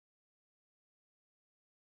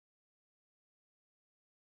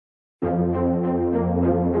The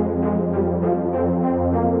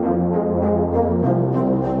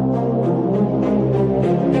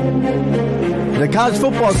college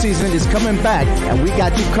football season is coming back, and we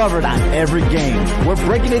got you covered on every game. We're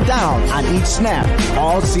breaking it down on each snap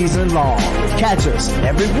all season long. Catch us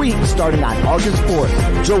every week starting on August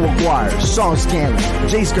 4th. Joe Aguirre, Sean Scanlon,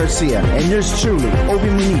 Jace Garcia, and yours truly, Obi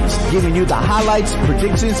Muniz, giving you the highlights,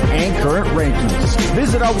 predictions, and current rankings.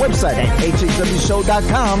 Visit our website at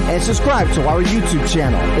hhwshow.com and subscribe to our YouTube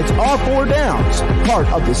channel. It's All Four Downs,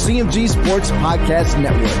 part of the CMG Sports Podcast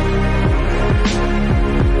Network.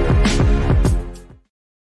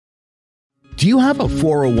 Do you have a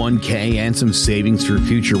 401k and some savings for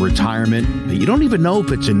future retirement that you don't even know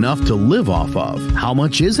if it's enough to live off of? How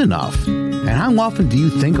much is enough? And how often do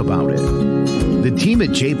you think about it? The team at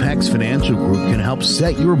JPEX Financial Group can help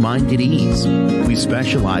set your mind at ease. We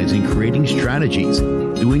specialize in creating strategies,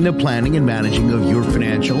 doing the planning and managing of your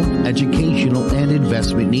financial, educational, and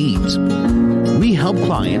investment needs. We help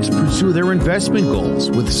clients pursue their investment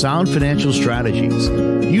goals with sound financial strategies.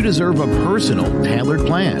 You deserve a personal, tailored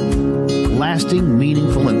plan. Lasting,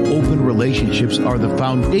 meaningful, and open relationships are the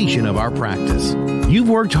foundation of our practice. You've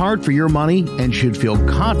worked hard for your money and should feel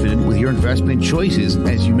confident with your investment choices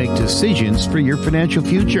as you make decisions for your financial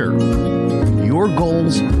future. Your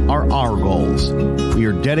goals are our goals. We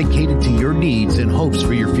are dedicated to your needs and hopes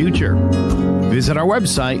for your future. Visit our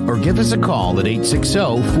website or give us a call at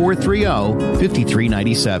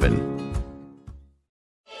 860-430-5397.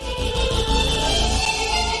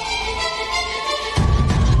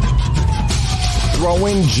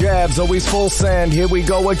 Throwing jabs, always full send. Here we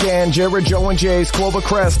go again. Jared, Joe, and Jay's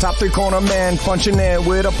Clovercrest, top three corner men, punching in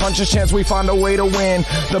with a puncher's chance. We find a way to win.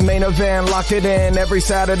 The main event, locked it in every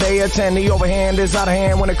Saturday at 10. The overhand is out of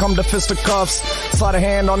hand when it comes to fisticuffs. Slide a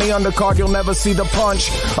hand on the undercard, you'll never see the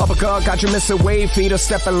punch. Uppercut, got you missing weight, feet are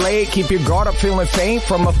stepping late. Keep your guard up, feeling faint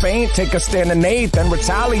from a feint. Take a stand and eight, then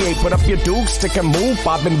retaliate. Put up your duke, stick and move,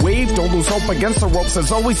 bob and weave. Don't lose hope against the ropes,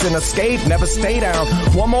 there's always an escape. Never stay down.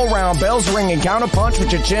 One more round, bells ringing, counter punch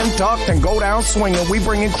with your chin tucked and go down swinging. We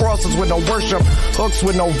bring in crosses with no worship, hooks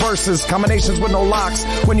with no verses, combinations with no locks.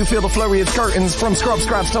 When you feel the flurry, it's curtains. From scrub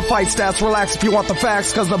scraps to fight stats, relax if you want the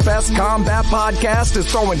facts, cause the best combat podcast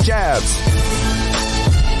is Throwing Jabs.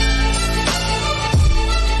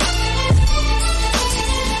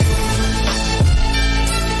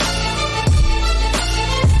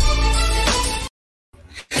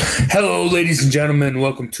 Hello, ladies and gentlemen.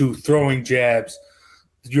 Welcome to Throwing Jabs,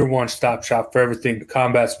 your one-stop shop for everything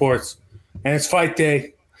combat sports. And it's fight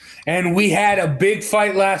day. And we had a big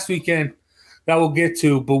fight last weekend that we'll get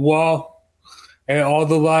to. But while all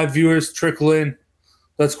the live viewers trickle in,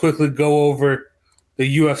 let's quickly go over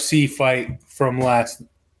the UFC fight from last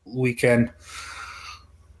weekend.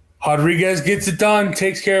 Rodriguez gets it done,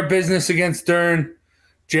 takes care of business against Dern.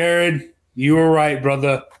 Jared, you were right,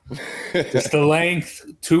 brother. Just the length,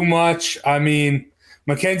 too much. I mean,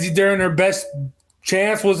 Mackenzie Dern, her best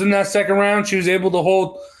chance was in that second round. She was able to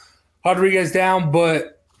hold Rodriguez down,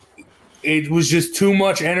 but it was just too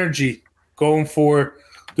much energy going for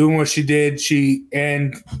doing what she did.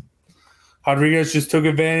 And Rodriguez just took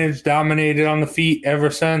advantage, dominated on the feet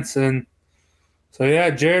ever since. And so, yeah,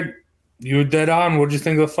 Jared, you were dead on. What did you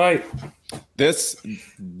think of the fight? This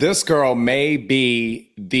girl may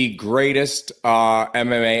be the greatest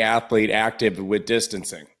MMA athlete active with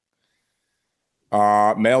distancing.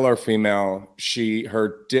 Male or female,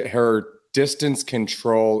 her distance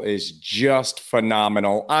control is just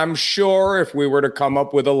phenomenal. I'm sure if we were to come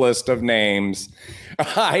up with a list of names,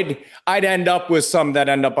 I'd end up with some that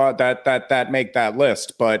end up that make that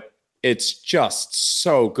list. But it's just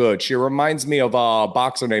so good. She reminds me of a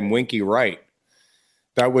boxer named Winky Wright.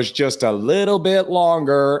 That was just a little bit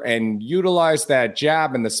longer and utilized that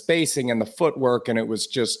jab and the spacing and the footwork, and it was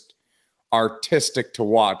just artistic to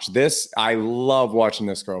watch. I love watching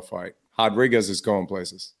this girl fight. Rodriguez is going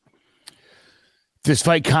places. This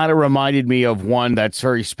fight kind of reminded me of one that's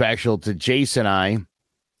very special to Jason and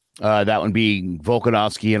I. That one being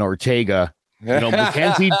Volkanovski and Ortega. You know,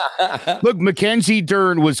 Mackenzie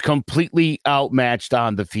Dern was completely outmatched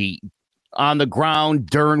on the feet. On the ground,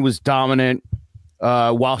 Dern was dominant.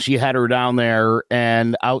 While she had her down there,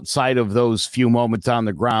 and outside of those few moments on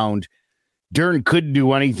the ground, Dern couldn't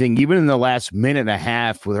do anything, even in the last minute and a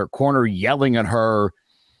half, with her corner yelling at her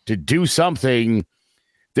to do something.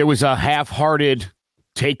 There was a half-hearted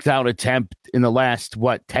takedown attempt in the last,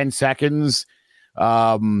 10 seconds?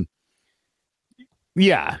 This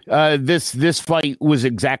fight was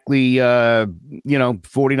exactly,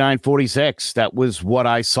 49-46. That was what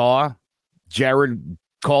I saw. Jared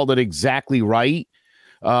called it exactly right.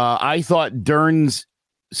 I thought Dern's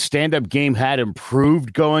stand-up game had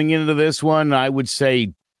improved going into this one, I would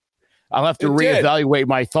say I'll have to reevaluate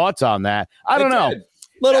my thoughts on that. I don't know.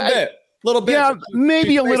 Little bit. Yeah,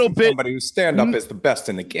 maybe a little bit. Somebody whose stand-up is the best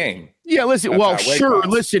in the game. Yeah, listen. Well, sure.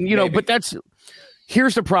 Listen, but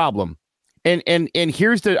here's the problem. And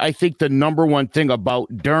here's I think the number one thing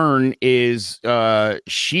about Dern is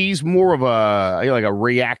she's more of a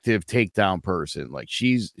reactive takedown person. Like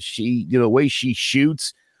the way she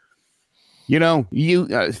shoots, you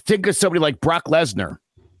think of somebody like Brock Lesnar,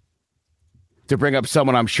 to bring up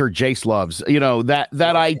someone I'm sure Jace loves,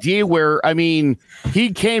 that idea where, he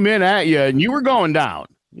came in at you and you were going down.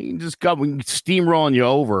 He just come steamrolling you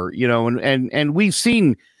over, and we've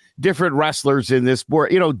seen different wrestlers in this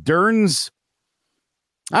sport. Dern's,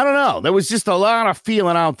 I don't know. There was just a lot of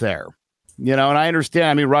feeling out there, and I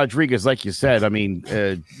understand. Rodriguez, like you said,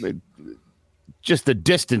 just the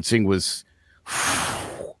distancing was,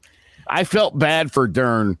 I felt bad for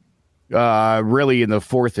Dern, really in the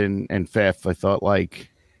fourth and fifth. I thought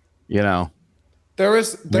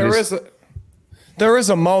there is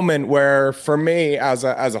a moment where, for me as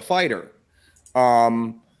a fighter,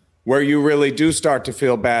 where you really do start to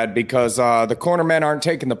feel bad because the cornermen aren't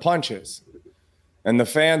taking the punches and the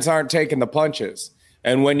fans aren't taking the punches.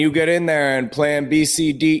 And when you get in there and plan B,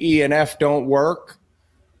 C, D, E, and F don't work,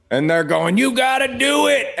 and they're going, you got to do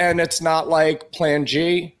it. And it's not like plan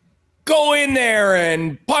G. Go in there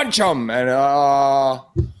and punch them. And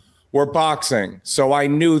we're boxing. So I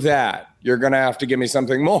knew that. You're going to have to give me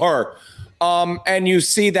something more. And you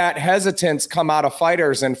see that hesitance come out of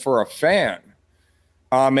fighters and for a fan.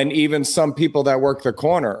 And even some people that work the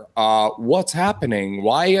corner. What's happening?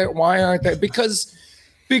 Why aren't they? Because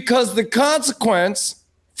the consequence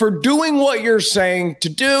for doing what you're saying to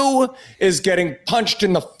do is getting punched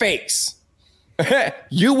in the face.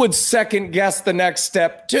 You would second guess the next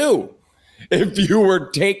step too if you were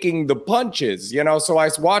taking the punches, So I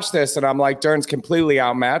watched this and I'm like, Dern's completely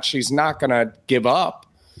outmatched. She's not going to give up.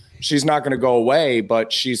 She's not going to go away,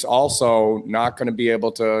 but she's also not going to be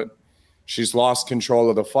able to. She's lost control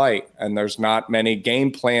of the fight, and there's not many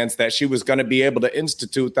game plans that she was going to be able to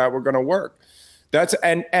institute that were going to work.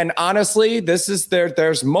 And honestly,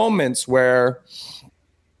 there's moments where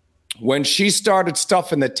when she started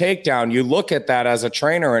stuffing the takedown, you look at that as a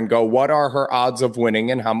trainer and go, what are her odds of winning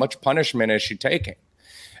and how much punishment is she taking?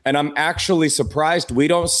 And I'm actually surprised we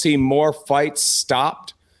don't see more fights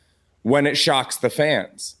stopped when it shocks the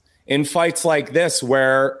fans. In fights like this,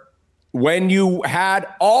 where when you had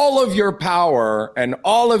all of your power and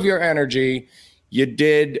all of your energy, you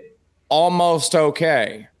did almost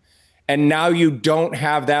okay. And now you don't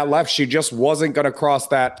have that left. She just wasn't going to cross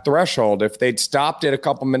that threshold. If they'd stopped it a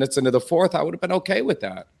couple minutes into the fourth, I would have been okay with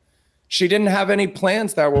that. She didn't have any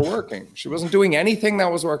plans that were working. She wasn't doing anything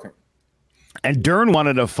that was working. And Dern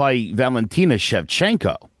wanted to fight Valentina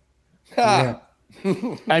Shevchenko. Yeah.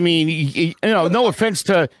 No offense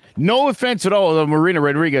at all to Marina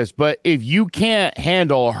Rodriguez, but if you can't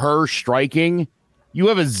handle her striking, you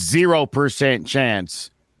have a 0%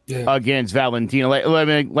 chance against Valentina.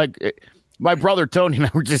 Like my brother Tony and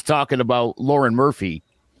I were just talking about Lauren Murphy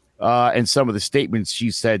and some of the statements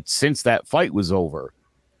she said since that fight was over.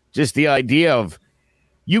 Just the idea of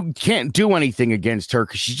you can't do anything against her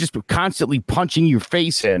because she's just constantly punching your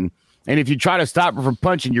face in. And if you try to stop her from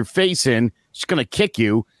punching your face in, she's going to kick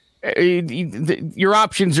you. Your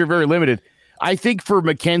options are very limited. I think for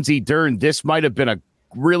Mackenzie Dern, this might have been a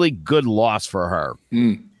really good loss for her.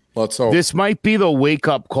 Let's hope. This might be the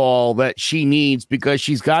wake-up call that she needs because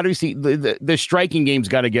she's got to see the striking game's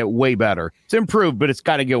got to get way better. It's improved, but it's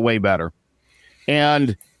got to get way better.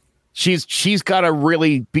 And she's got to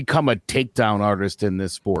really become a takedown artist in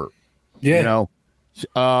this sport. Yeah.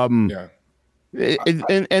 Yeah.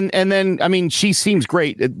 And then she seems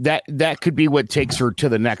great. That could be what takes her to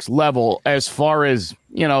the next level. As far as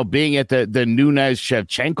being at the Nunes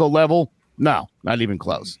Shevchenko level, no, not even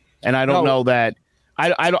close. And I don't know that.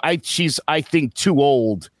 She's I think too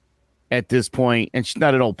old at this point, and she's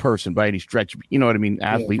not an old person by any stretch. You know what I mean?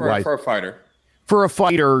 Athlete wise, for a fighter. For a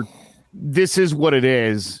fighter, this is what it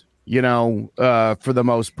is. For the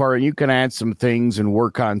most part, you can add some things and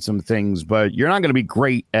work on some things, but you're not going to be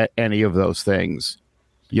great at any of those things,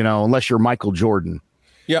 unless you're Michael Jordan.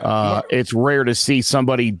 Yeah. It's rare to see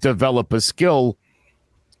somebody develop a skill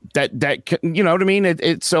that you know what I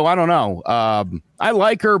mean? So I don't know. I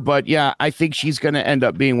like her, but yeah, I think she's going to end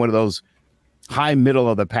up being one of those high middle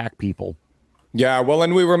of the pack people. Yeah, well,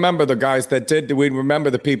 and we remember the guys that did. We remember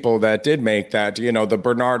the people that did make that. The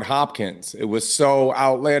Bernard Hopkins. It was so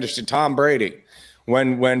outlandish. To Tom Brady,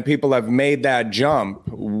 when people have made that jump,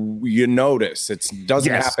 you notice. It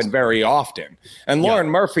doesn't happen very often. And Lauren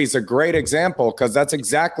Murphy's a great example because that's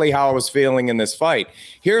exactly how I was feeling in this fight.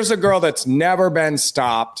 Here's a girl that's never been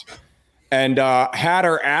stopped and had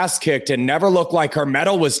her ass kicked and never looked like her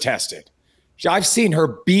mettle was tested. I've seen her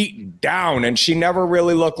beat down and she never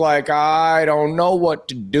really looked like, I don't know what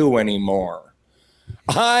to do anymore.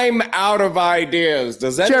 I'm out of ideas.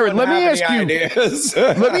 Does anyone have any ideas?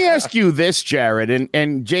 Let me ask you this, Jared,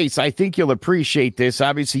 and Jace, I think you'll appreciate this.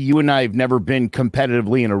 Obviously, you and I have never been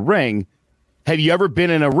competitively in a ring. Have you ever been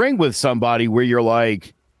in a ring with somebody where you're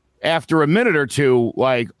like, after a minute or two,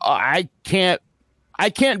 like, I can't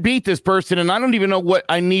beat this person, and I don't even know what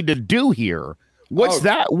I need to do here? What's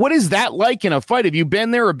that? What is that like in a fight? Have you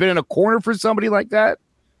been there or been in a corner for somebody like that?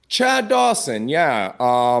 Chad Dawson, yeah.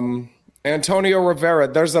 Antonio Rivera,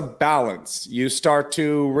 there's a balance. You start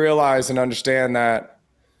to realize and understand that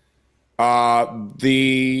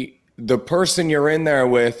the person you're in there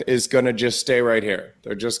with is going to just stay right here.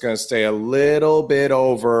 They're just going to stay a little bit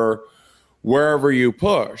over wherever you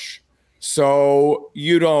push. So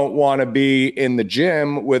you don't want to be in the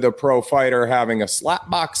gym with a pro fighter having a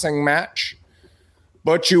slap boxing match,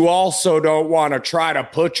 but you also don't want to try to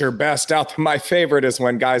put your best out. My favorite is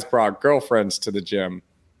when guys brought girlfriends to the gym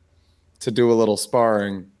to do a little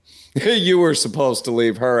sparring. You were supposed to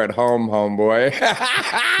leave her at home, homeboy.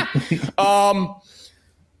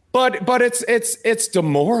 But it's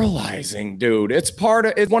demoralizing, dude. It's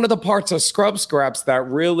one of the parts of Scrub Scraps that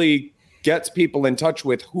really gets people in touch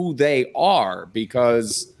with who they are,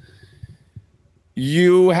 because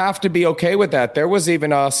you have to be okay with that. There was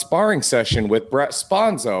even a sparring session with Brett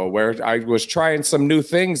Sponzo where I was trying some new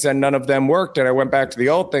things and none of them worked, and I went back to the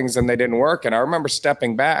old things and they didn't work. And I remember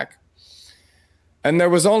stepping back, and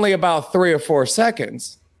there was only about 3 or 4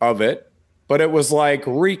 seconds of it, but it was like,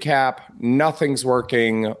 recap, nothing's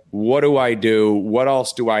working. What do I do? What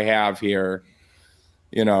else do I have here?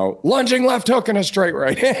 You know, lunging left hook and a straight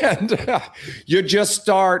right hand. You just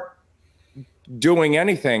start doing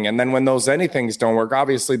anything. And then when those anythings don't work,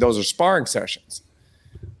 obviously those are sparring sessions.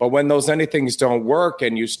 But when those anythings don't work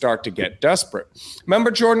and you start to get desperate.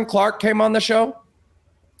 Remember Jordan Clark came on the show?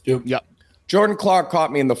 Yep. Jordan Clark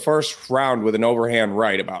caught me in the first round with an overhand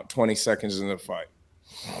right about 20 seconds into the fight.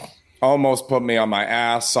 Almost put me on my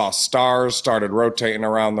ass, saw stars, started rotating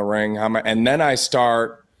around the ring. And then I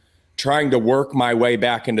start trying to work my way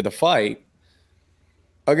back into the fight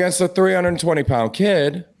against a 320-pound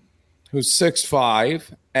kid who's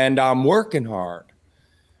 6'5", and I'm working hard.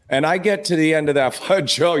 And I get to the end of that fight.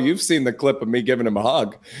 Joe, you've seen the clip of me giving him a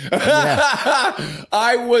hug. Yeah.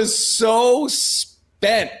 I was so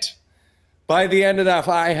spent. By the end of that,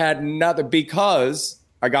 I had nothing, because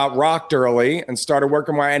I got rocked early and started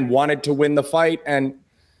working my and wanted to win the fight. And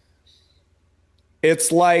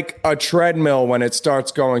it's like a treadmill when it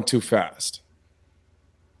starts going too fast.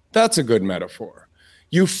 That's a good metaphor.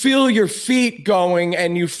 You feel your feet going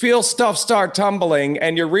and you feel stuff start tumbling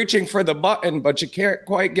and you're reaching for the button, but you can't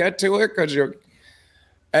quite get to it because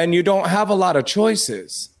you don't have a lot of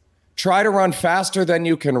choices. Try to run faster than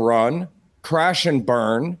you can run. Crash and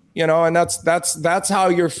burn, and that's how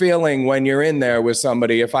you're feeling when you're in there with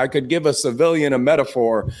somebody. If I could give a civilian a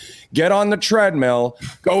metaphor, get on the treadmill,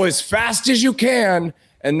 go as fast as you can,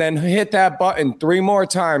 and then hit that button 3 more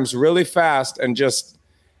times really fast and just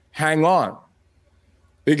hang on.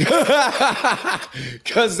 Because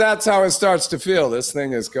that's how it starts to feel. This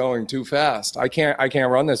thing is going too fast. I can't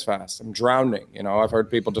run this fast. I'm drowning. I've heard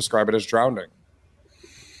people describe it as drowning.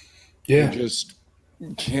 Yeah. You just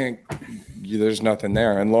can't. There's nothing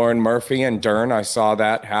there. And Lauren Murphy and Dern, I saw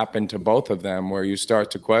that happen to both of them, where you start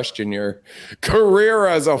to question your career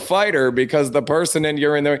as a fighter because the person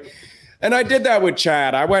you're in there. And I did that with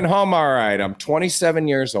Chad. I went home, all right, I'm 27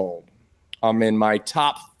 years old. I'm in my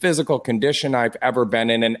top physical condition I've ever been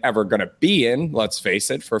in and ever going to be in. Let's face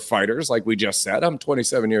it, for fighters, like we just said, I'm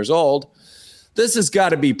 27 years old. This has got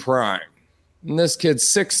to be prime. And this kid's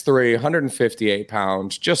 6'3", 158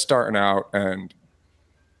 pounds, just starting out and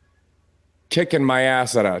kicking my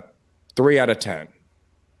ass at a 3 out of 10.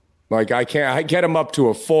 Like I get him up to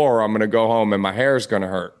a 4, I'm going to go home and my hair's going to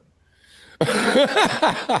hurt.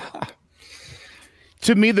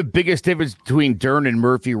 To me, the biggest difference between Dern and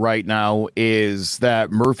Murphy right now is that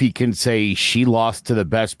Murphy can say she lost to the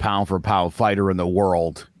best pound-for-pound fighter in the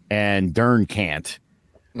world, and Dern can't.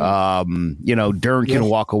 Dern can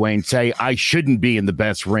walk away and say, I shouldn't be in the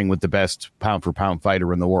best ring with the best pound-for-pound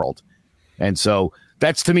fighter in the world. And so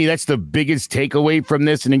that's, to me, that's the biggest takeaway from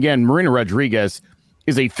this. And again, Marina Rodriguez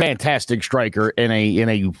is a fantastic striker and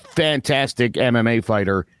a fantastic MMA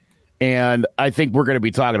fighter. And I think we're going to be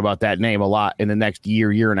talking about that name a lot in the next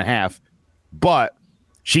year and a half. But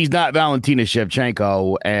she's not Valentina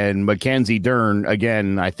Shevchenko, and Mackenzie Dern,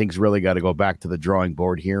 again, I think's really got to go back to the drawing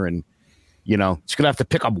board here. And, she's going to have to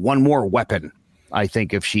pick up one more weapon, I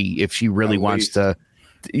think, if she really wants to.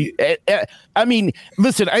 I mean,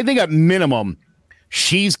 listen, I think at minimum,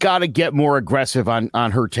 she's got to get more aggressive on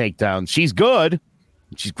her takedowns. She's good.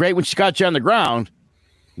 She's great when she got you on the ground.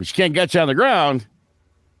 When she can't get you on the ground,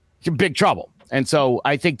 she's in big trouble. And so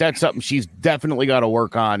I think that's something she's definitely got to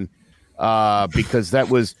work on because that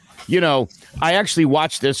was, I actually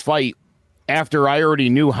watched this fight after I already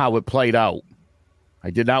knew how it played out. I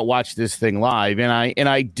did not watch this thing live, and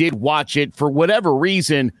I did watch it for whatever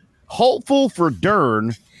reason, hopeful for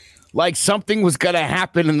Dern, like something was going to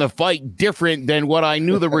happen in the fight different than what I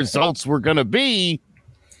knew the results were going to be.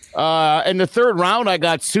 In the third round, I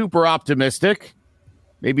got super optimistic.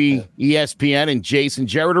 Maybe ESPN and Jason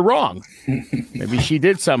Jarrett are wrong. Maybe she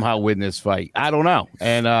did somehow win this fight. I don't know.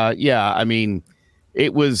 And I mean,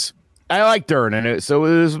 it was. I like Dern, and it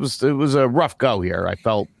was a rough go here. I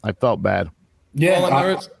felt bad.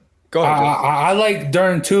 Yeah, go ahead. I like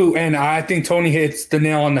Dern too, and I think Tony hits the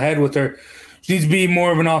nail on the head with her. She needs to be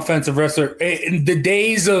more of an offensive wrestler. The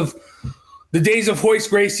days of Royce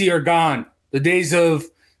Gracie are gone. The days of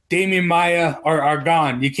Damian Maia are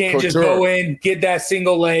gone. You can't just go in, get that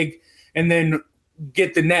single leg, and then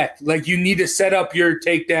get the neck. Like, you need to set up your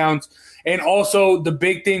takedowns. And also the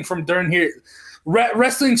big thing from Dern here,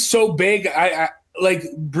 wrestling's so big. I like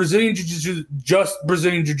Brazilian Jiu-Jitsu. Just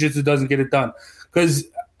Brazilian Jiu-Jitsu doesn't get it done. Because,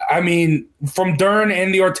 I mean, from Dern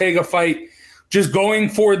and the Ortega fight, just going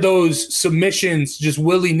for those submissions, just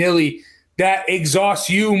willy-nilly, that exhausts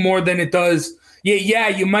you more than it does. Yeah,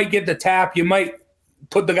 you might get the tap. You might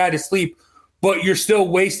put the guy to sleep, but you're still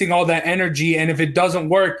wasting all that energy. And if it doesn't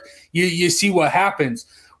work, you see what happens.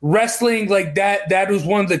 Wrestling, like that was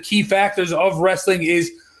one of the key factors of wrestling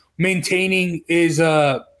is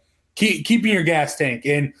keeping your gas tank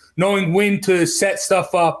and knowing when to set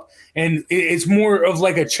stuff up. And it's more of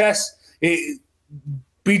like a chess.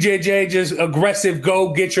 BJJ, just aggressive,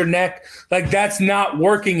 go get your neck. Like, that's not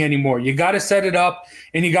working anymore. You got to set it up,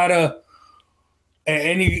 and you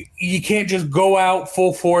can't just go out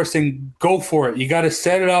full force and go for it. You got to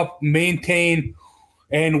set it up, maintain,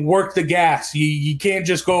 and work the gas. You can't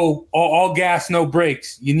just go all gas, no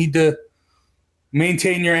brakes. You need to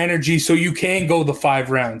maintain your energy so you can go the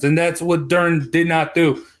 5 rounds. And that's what Dern did not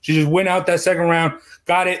do. She just went out that second round,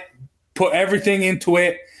 got it, put everything into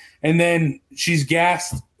it, and then she's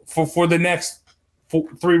gassed for the next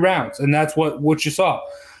 3 rounds. And that's what you saw.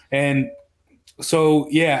 And so,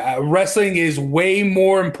 yeah, wrestling is way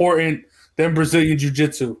more important than Brazilian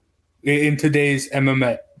Jiu-Jitsu in today's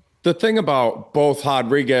MMA. The thing about both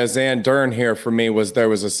Rodriguez and Dern here for me was there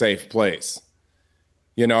was a safe place.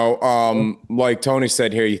 Like Tony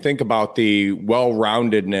said here, you think about the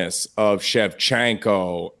well-roundedness of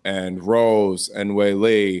Shevchenko and Rose and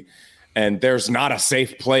Weili, and there's not a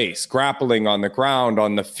safe place. Grappling on the ground,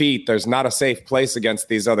 on the feet, there's not a safe place against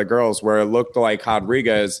these other girls where it looked like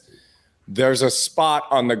Rodriguez, there's a spot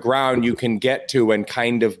on the ground you can get to and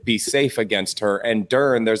kind of be safe against her. And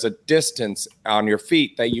Dern, there's a distance on your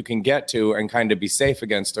feet that you can get to and kind of be safe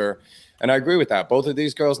against her. And I agree with that. Both of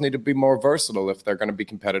these girls need to be more versatile if they're going to be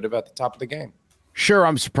competitive at the top of the game. Sure,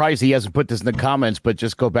 I'm surprised he hasn't put this in the comments, but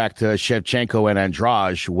just go back to Shevchenko and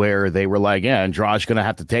Andrade, where they were like, yeah, Andrade's going to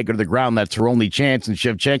have to take her to the ground. That's her only chance. And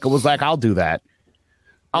Shevchenko was like, I'll do that.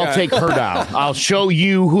 I'll take her down. I'll show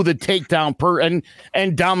you who the takedown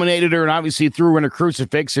and dominated her, and obviously threw her in a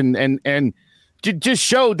crucifix and just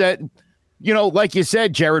showed that, like you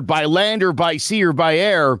said, Jared, by land or by sea or by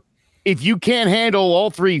air, if you can't handle all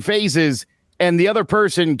 3 phases and the other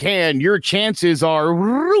person can, your chances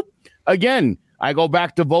are, again, I go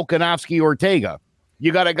back to Volkanovski Ortega.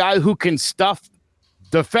 You got a guy who can stuff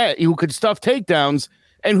takedowns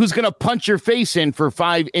and who's going to punch your face in for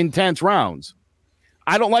 5 intense rounds.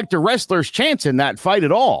 I don't like the wrestler's chance in that fight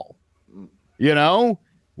at all.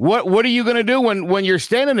 What are you going to do when you're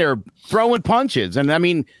standing there throwing punches? And I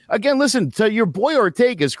mean, again, listen, to your boy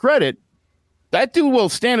Ortega's credit, that dude will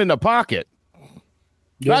stand in the pocket.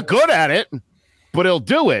 Yeah. Not good at it, but he'll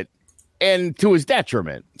do it, and to his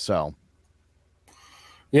detriment. So,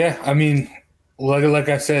 yeah, I mean, like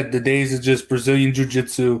I said, the days of just Brazilian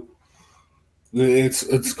Jiu-Jitsu,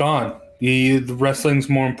 it's gone. The wrestling's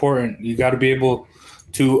more important. You got to be able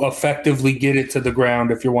to effectively get it to the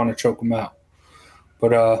ground if you want to choke them out.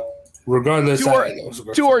 But regardless,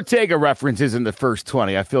 two Ortega references in the first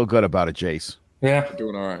 20. I feel good about it, Jace. Yeah, you're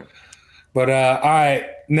doing all right. But all right,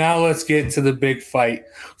 now let's get to the big fight.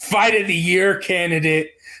 Fight of the year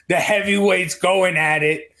candidate. The heavyweights going at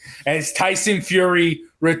it as Tyson Fury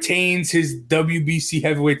retains his WBC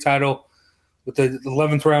heavyweight title with the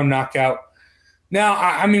 11th round knockout. Now,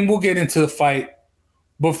 I mean, we'll get into the fight.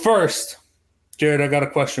 But first, Jared, I got a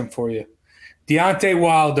question for you. Deontay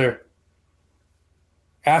Wilder,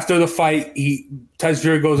 after the fight, Tyson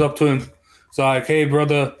Fury goes up to him. It's like, hey,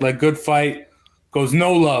 brother, like, good fight. Goes,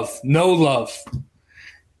 no love.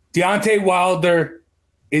 Deontay Wilder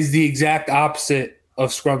is the exact opposite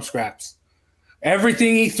of Scrub Scraps.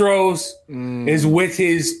 Everything he throws is with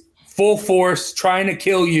his full force, trying to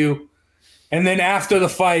kill you. And then after the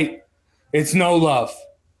fight, it's no love.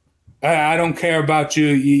 I don't care about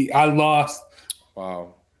you. I lost.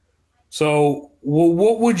 Wow. So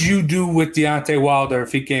what would you do with Deontay Wilder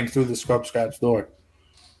if he came through the Scrub Scraps door?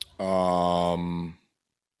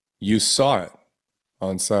 You saw it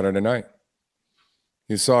on Saturday night.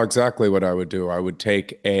 You saw exactly what I would do. I would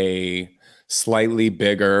take a slightly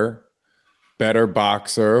bigger, better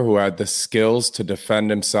boxer who had the skills to defend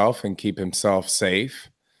himself and keep himself safe.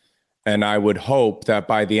 And I would hope that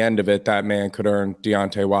by the end of it, that man could earn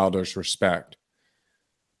Deontay Wilder's respect.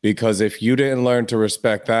 Because if you didn't learn to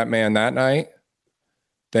respect that man that night,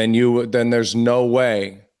 then there's no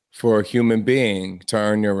way for a human being to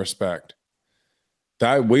earn your respect.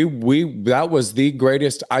 That was the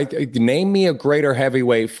greatest. Name me a greater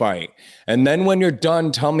heavyweight fight. And then when you're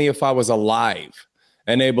done, tell me if I was alive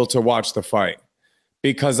and able to watch the fight.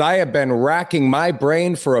 Because I have been racking my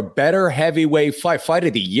brain for a better heavyweight fight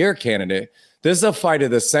of the year candidate. This is a fight of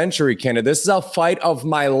the century candidate. This is a fight of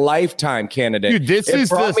my lifetime candidate. Dude, this is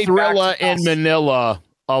the Thrilla in Manila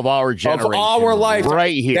of our generation. Of our life.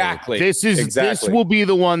 Right here. Exactly. This will be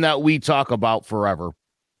the one that we talk about forever.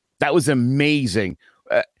 That was amazing.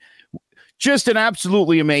 Just an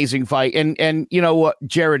absolutely amazing fight. And you know what,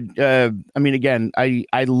 Jared, I mean, again,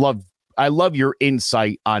 I love your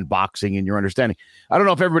insight on boxing and your understanding. I don't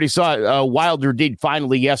know if everybody saw it. Wilder did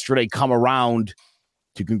finally yesterday come around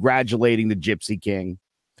to congratulating the Gypsy King.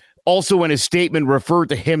 Also in his statement referred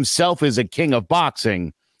to himself as a king of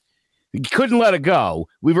boxing. He couldn't let it go.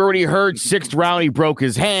 We've already heard 6th round he broke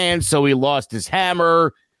his hand, so he lost his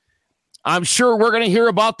hammer. I'm sure we're going to hear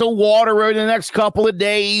about the water in the next couple of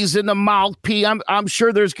days and the mouthpiece. I'm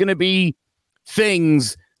sure there's going to be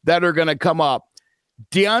things that are going to come up.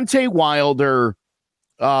 Deontay Wilder,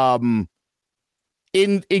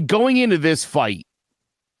 in going into this fight,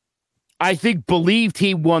 I think believed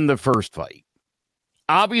he won the first fight.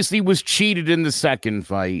 Obviously was cheated in the second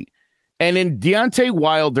fight. And in Deontay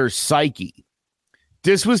Wilder's psyche,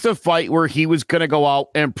 this was the fight where he was going to go out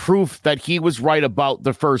and prove that he was right about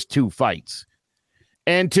the first 2 fights.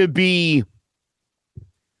 And to be,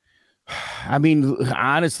 I mean,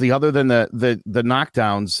 honestly, other than the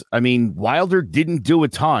knockdowns, I mean, Wilder didn't do a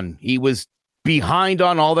ton. He was behind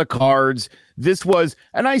on all the cards. This was,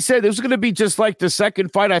 and I said, this was going to be just like the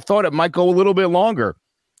second fight. I thought it might go a little bit longer.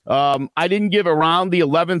 I didn't give a round. The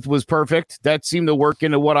 11th was perfect. That seemed to work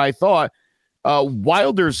into what I thought.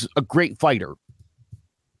 Wilder's a great fighter.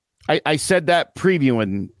 I said that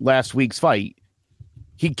previewing last week's fight.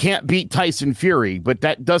 He can't beat Tyson Fury, but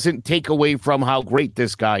that doesn't take away from how great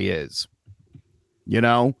this guy is. You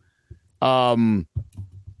know? I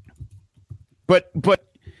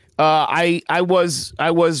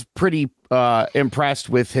was pretty impressed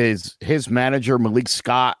with his manager, Malik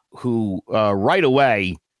Scott, who right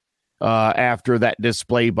away after that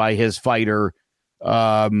display by his fighter,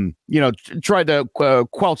 tried to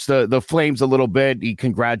quench the flames a little bit. He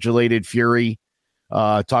congratulated Fury,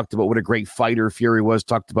 talked about what a great fighter Fury was,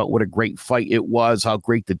 talked about what a great fight it was, how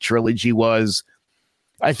great the trilogy was.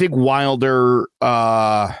 I think Wilder,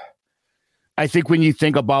 I think when you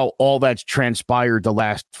think about all that's transpired the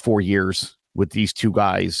last 4 years with these two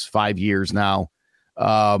guys, 5 years now,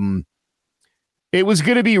 it was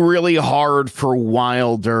going to be really hard for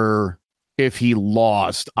Wilder if he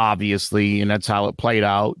lost, obviously, and that's how it played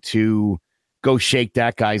out, to go shake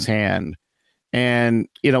that guy's hand. And,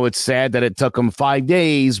 it's sad that it took him 5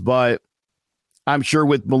 days, but I'm sure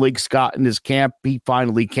with Malik Scott in his camp, he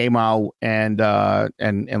finally came out and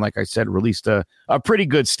like I said, released a pretty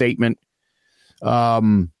good statement.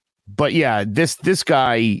 But yeah, this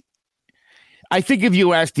guy, I think if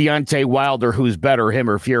you ask Deontay Wilder who's better, him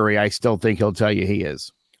or Fury, I still think he'll tell you he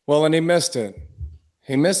is. Well, and he missed it.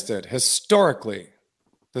 He missed it. Historically,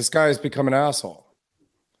 this guy has become an asshole.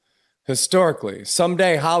 Historically.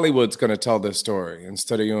 Someday Hollywood's going to tell this story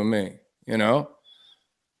instead of you and me,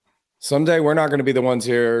 Someday we're not going to be the ones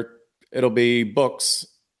here. It'll be books.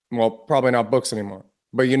 Well, probably not books anymore,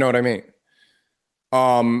 but you know what I mean.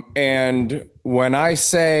 And when I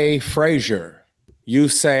say Frazier, you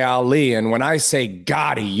say Ali. And when I say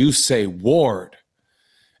Gotti, you say Ward.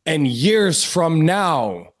 And years from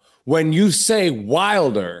now, when you say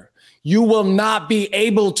Wilder, you will not be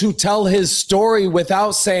able to tell his story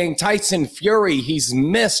without saying Tyson Fury. He's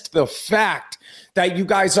missed the fact that you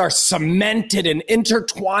guys are cemented and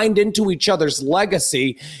intertwined into each other's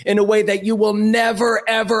legacy in a way that you will never,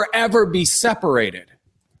 ever, ever be separated.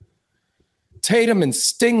 Tatum and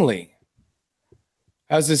Stingley,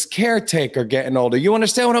 as his caretaker getting older. You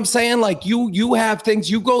understand what I'm saying? Like you have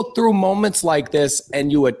things, you go through moments like this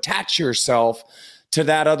and you attach yourself to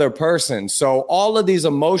that other person. So all of these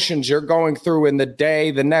emotions you're going through in the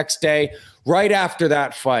day, the next day, right after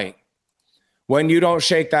that fight, when you don't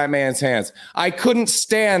shake that man's hands. I couldn't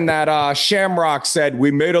stand that Shamrock said,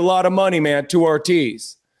 "We made a lot of money, man," to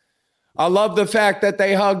Ortiz. I love the fact that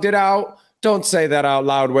they hugged it out. Don't say that out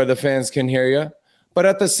loud where the fans can hear you. But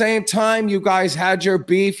at the same time, you guys had your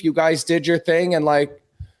beef. You guys did your thing. And like,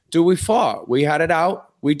 we fought. We had it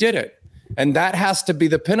out. We did it. And that has to be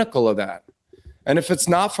the pinnacle of that. And if it's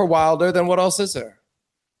not for Wilder, then what else is there?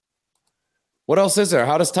 What else is there?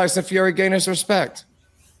 How does Tyson Fury gain his respect?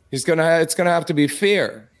 It's going to have to be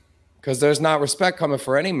fear, because there's not respect coming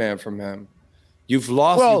for any man from him. You've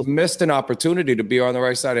missed an opportunity to be on the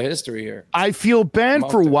right side of history here. I feel bad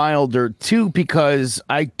for Wilder too, because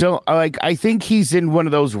I think he's in one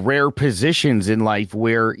of those rare positions in life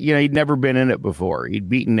where, he'd never been in it before. He'd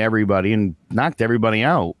beaten everybody and knocked everybody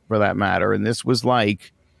out, for that matter. And this was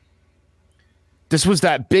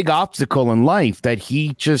that big obstacle in life that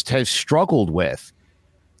he just has struggled with.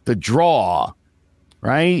 The draw,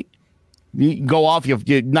 right? You go off,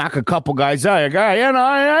 you knock a couple guys out. I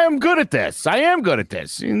am good at this. I am good at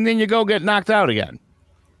this. And then you go get knocked out again.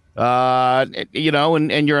 And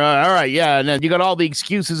you're all right. Yeah. And then you got all the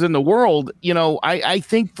excuses in the world. I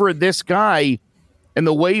think for this guy and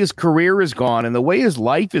the way his career is gone and the way his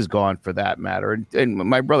life is gone, for that matter. And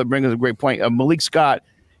my brother brings up a great point. Malik Scott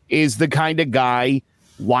is the kind of guy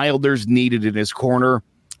Wilder's needed in his corner,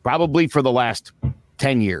 probably for the last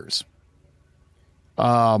 10 years.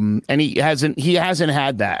 And he hasn't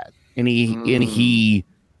had that. And he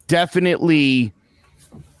definitely,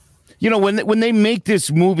 when they make this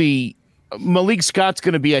movie, Malik Scott's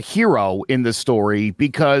going to be a hero in the story,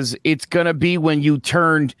 because it's going to be when you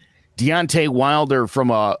turned Deontay Wilder from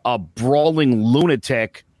a brawling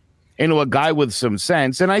lunatic into a guy with some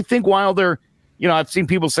sense. And I think Wilder, I've seen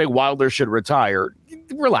people say Wilder should retire.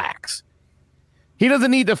 Relax. He doesn't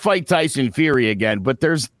need to fight Tyson Fury again, but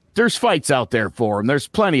there's fights out there for him. There's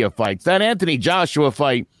plenty of fights. That Anthony Joshua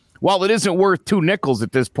fight, while it isn't worth 2 nickels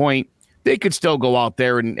at this point, they could still go out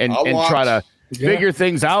there and try to figure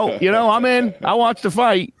things out. I'm in. I'll watch the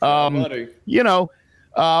fight.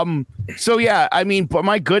 So yeah, I mean, but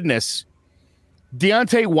my goodness,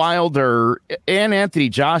 Deontay Wilder and Anthony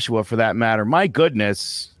Joshua, for that matter, my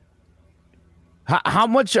goodness, how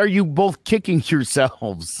much are you both kicking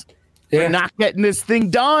yourselves for not getting this thing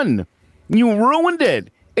done? You ruined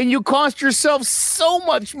it. And you cost yourself so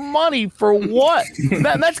much money for what?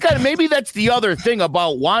 Maybe that's the other thing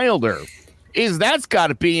about Wilder, is that's got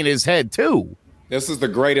to be in his head too. This is the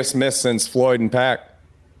greatest miss since Floyd and Pac.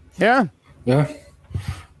 Yeah. Yeah.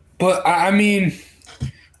 But I mean,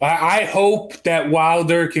 I hope that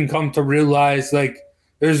Wilder can come to realize,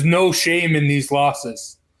 there's no shame in these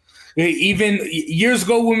losses. Even years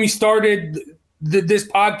ago when we started this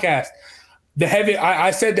podcast,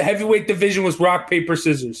 I said the heavyweight division was rock, paper,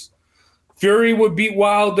 scissors. Fury would beat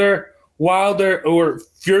Wilder, or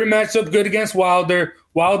Fury matched up good against Wilder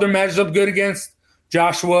matched up good against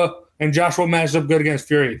Joshua, and Joshua matched up good against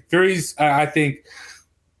Fury. Fury's, I think,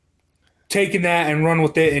 taken that and run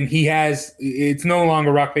with it, and it's no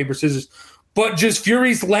longer rock, paper, scissors. But just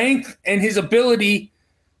Fury's length and his ability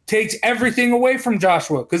takes everything away from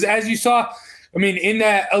Joshua. Because as you saw, I mean, in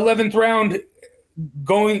that 11th round,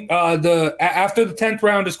 after the 10th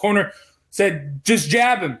round, his corner said, just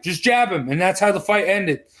jab him, and that's how the fight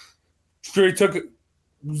ended. Fury took it,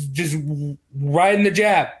 just right in the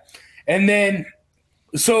jab. And then,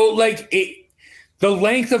 the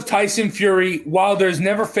length of Tyson Fury, Wilder's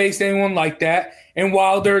never faced anyone like that, and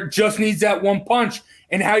Wilder just needs that one punch.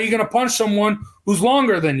 And how are you going to punch someone who's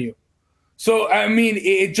longer than you? So, I mean,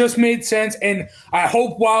 it just made sense, and I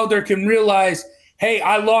hope Wilder can realize, hey,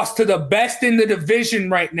 I lost to the best in the division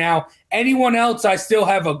right now. Anyone else I still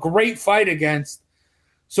have a great fight against.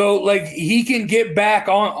 So, he can get back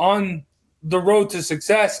on the road to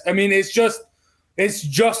success. I mean, it's just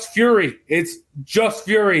Fury. It's just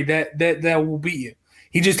Fury that will beat you.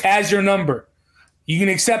 He just has your number. You can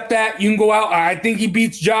accept that. You can go out. I think he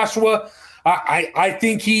beats Joshua. I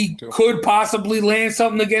think he could possibly land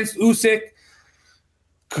something against Usyk.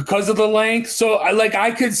 because of the length. So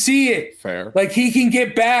I could see it. Fair. Like he can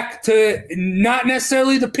get back to not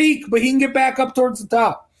necessarily the peak, but he can get back up towards the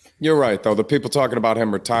top. You're right, though. The people talking about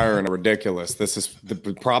him retiring are ridiculous. This is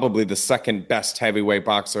probably the second best heavyweight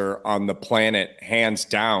boxer on the planet, hands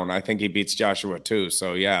down. I think he beats Joshua too.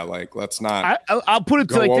 So yeah, let's not. I'll put it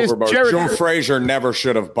to like this, Jared. Joe Frazier never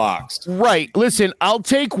should have boxed. Right. Listen, I'll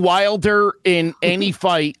take Wilder in any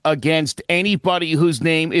fight against anybody whose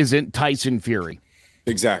name isn't Tyson Fury.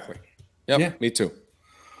 Exactly. Yep. Yeah. Me too.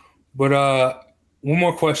 But one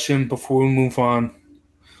more question before we move on.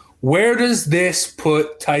 Where does this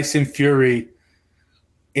put Tyson Fury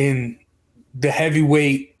in the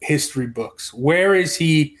heavyweight history books? Where is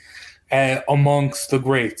he amongst the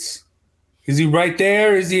greats? Is he right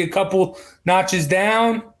there? Is he a couple notches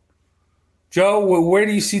down? Joe, where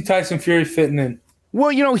do you see Tyson Fury fitting in?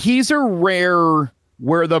 Well, he's a rare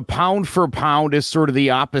where the pound for pound is sort of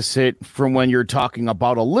the opposite from when you're talking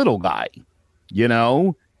about a little guy.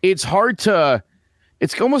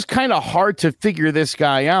 It's almost kind of hard to figure this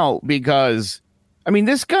guy out because,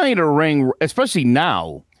 this guy in a ring, especially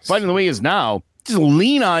now, fighting the way he is now, just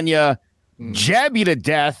lean on you, jab you to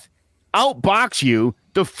death, outbox you,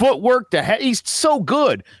 the footwork, the head. He's so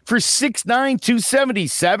good for 6'9",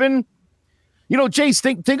 277.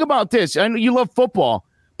 Jace, think about this. I know you love football,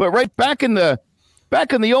 but right back in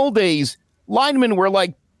the old days, linemen were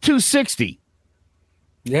like 260.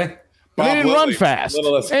 Yeah. They didn't run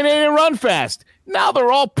fast. Now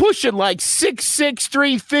they're all pushing like 6'6",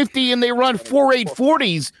 350, and they run 4.8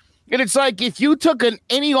 40s. And it's like if you took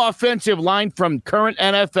any offensive line from current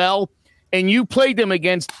NFL and you played them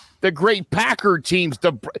against the great Packer teams,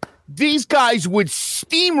 these guys would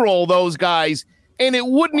steamroll those guys, and it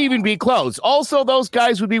wouldn't even be close. Also, those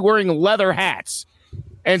guys would be wearing leather hats.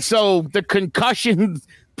 And so the concussion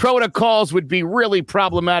protocols would be really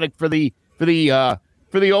problematic for the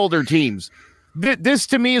older teams. This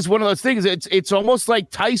to me is one of those things. It's almost like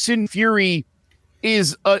Tyson Fury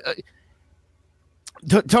is.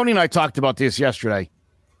 Tony and I talked about this yesterday.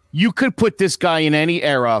 You could put this guy in any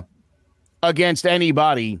era against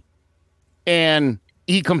anybody, and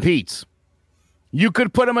he competes. You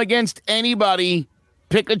could put him against anybody.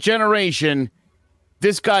 Pick a generation.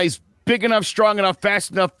 This guy's big enough, strong enough,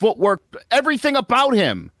 fast enough, footwork, everything about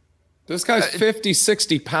him. This guy's 50,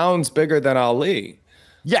 60 pounds bigger than Ali.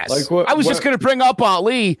 Yes, I was just going to bring up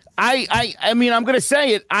Ali. I mean, I'm going to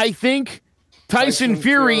say it. I think Tyson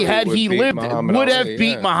Fury, had he lived, would have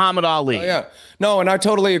beat Muhammad Ali. Oh, yeah, no, and I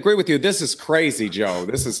totally agree with you. This is crazy, Joe.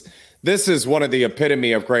 This is one of the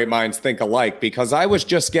epitome of great minds think alike, because I was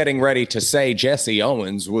just getting ready to say Jesse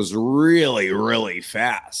Owens was really, really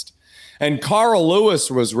fast, and Carl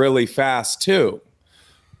Lewis was really fast too.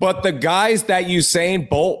 But the guys that Usain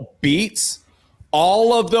Bolt beats,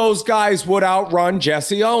 all of those guys would outrun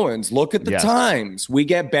Jesse Owens. Look at the times. We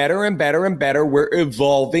get better and better and better. We're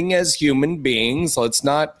evolving as human beings. Let's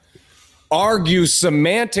not argue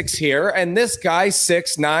semantics here. And this guy's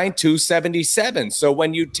 6'9", 277. So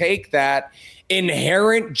when you take that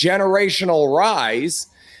inherent generational rise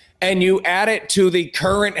and you add it to the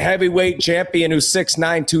current heavyweight champion who's 6'9",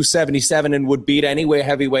 277 and would beat any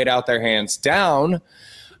heavyweight out there hands down,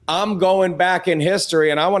 I'm going back in history,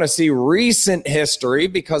 and I want to see recent history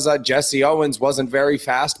because Jesse Owens wasn't very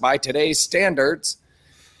fast by today's standards.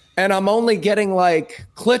 And I'm only getting like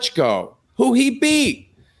Klitschko, who he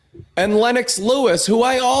beat, and Lennox Lewis, who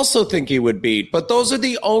I also think he would beat. But those are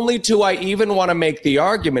the only two I even want to make the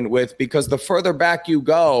argument with, because the further back you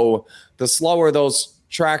go, the slower those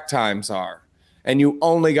track times are. And you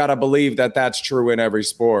only got to believe that that's true in every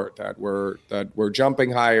sport, that we're jumping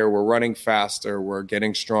higher, we're running faster, we're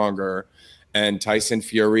getting stronger. And Tyson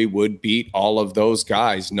Fury would beat all of those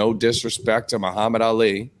guys. No disrespect to Muhammad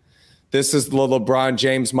Ali. This is the LeBron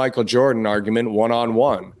James, Michael Jordan argument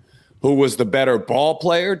one-on-one. Who was the better ball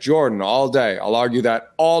player? Jordan, all day. I'll argue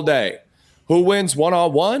that all day. Who wins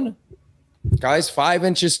one-on-one? Guy's 5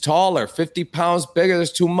 inches taller, 50 pounds bigger.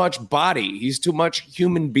 There's too much body. He's too much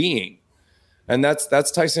human being. And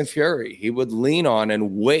that's Tyson Fury. He would lean on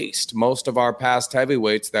and waste most of our past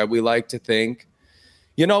heavyweights that we like to think.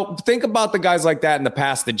 Think about the guys like that in the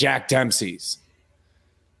past, the Jack Dempseys.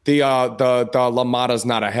 The LaMotta's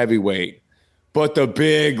not a heavyweight, but the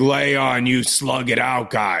big lay on you, slug it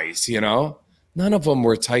out guys, None of them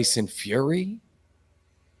were Tyson Fury.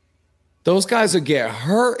 Those guys would get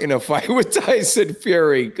hurt in a fight with Tyson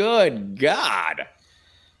Fury. Good God.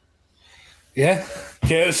 Yeah.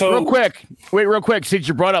 So real quick, since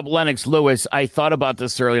you brought up Lennox Lewis, I thought about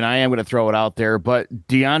this earlier, and I am going to throw it out there, but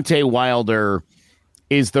Deontay Wilder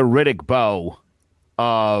is the Riddick Bowe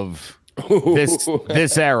of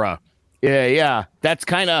this era. Yeah. That's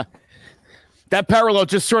kind of that parallel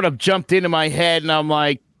just sort of jumped into my head, and I'm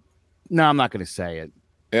like, no, I'm not going to say it.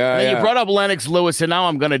 Yeah, You brought up Lennox Lewis, and now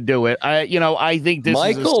I'm going to do it. I think this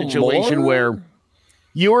is a situation where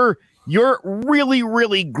you're really,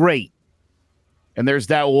 really great, and there's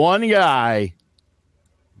that one guy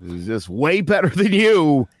who's just way better than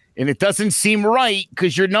you, and it doesn't seem right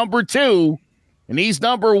because you're number 2, and he's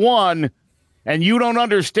number 1, and you don't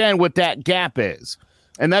understand what that gap is.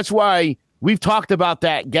 And that's why we've talked about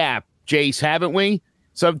that gap, Jace, haven't we?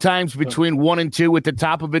 Sometimes between 1 and 2 at the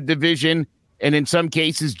top of a division, and in some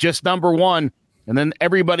cases just number 1, and then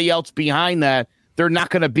everybody else behind that, they're not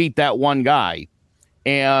going to beat that one guy.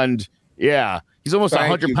 And yeah, he's almost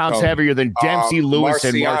 100 pounds heavier than Dempsey, Lewis,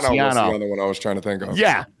 and Marciano. Was the other one I was trying to think of.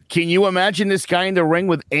 Yeah. Can you imagine this guy in the ring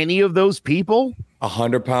with any of those people?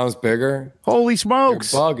 100 pounds bigger? Holy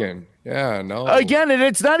smokes. You're bugging. Yeah, no. Again, and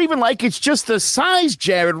it's not even like it's just the size,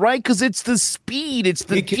 Jared, right? Because it's the speed, it's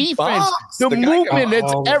the defense, the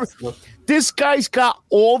movement. This guy's got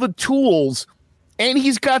all the tools, and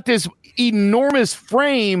he's got this enormous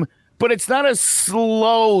frame, but it's not a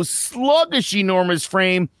slow, sluggish, enormous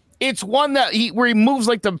frame. It's one that where he moves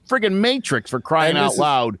like the friggin' Matrix, for crying out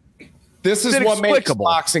loud. This is what makes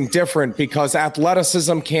boxing different, because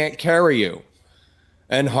athleticism can't carry you.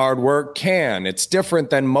 And hard work can. It's different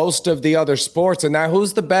than most of the other sports. And now,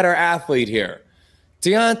 who's the better athlete here?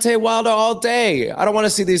 Deontay Wilder all day. I don't want to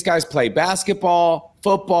see these guys play basketball,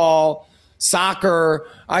 football, soccer.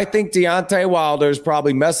 I think Deontay Wilder is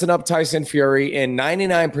probably messing up Tyson Fury in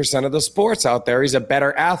 99% of the sports out there. He's a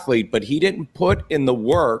better athlete, but he didn't put in the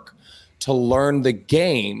work to learn the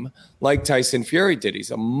game like Tyson Fury did.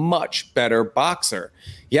 He's a much better boxer.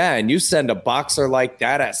 Yeah, and you send a boxer like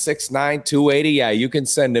that at 6'9", 280, yeah, you can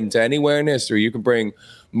send him to anywhere in history. You can bring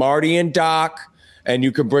Marty and Doc, and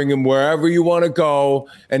you can bring him wherever you want to go,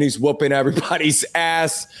 and he's whooping everybody's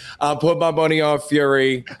ass. I'll put my money on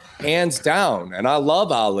Fury, hands down. And I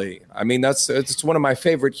love Ali. I mean, it's one of my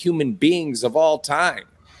favorite human beings of all time.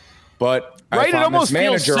 But right, it almost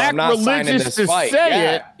feels sacrilegious to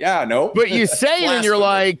say it. Yeah, no. But you say it and you're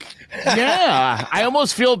like, yeah, I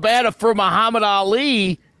almost feel bad for Muhammad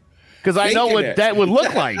Ali because I know what that would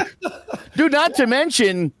look like. Dude, not to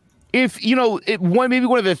mention, if, maybe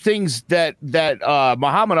one of the things that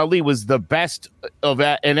Muhammad Ali was the best of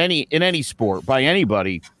in any sport by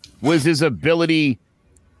anybody was his ability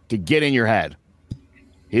to get in your head.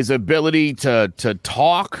 His ability to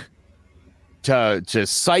talk, to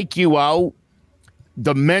psych you out.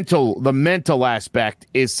 The mental aspect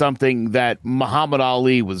is something that Muhammad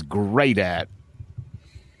Ali was great at.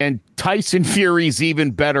 And Tyson Fury's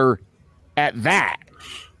even better at that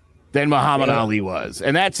than Muhammad Ali was.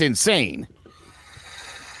 And that's insane.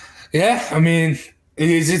 Yeah, I mean,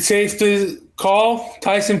 is it safe to call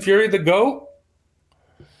Tyson Fury the GOAT?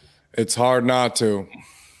 It's hard not to.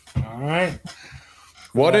 All right.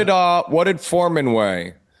 What did Foreman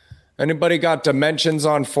weigh? Anybody got dimensions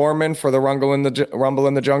on Foreman for the Rumble in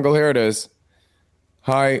the Jungle? Here it is.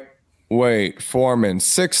 Height, weight, Foreman,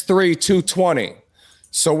 6'3", 220.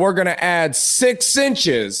 So we're going to add 6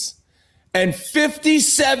 inches and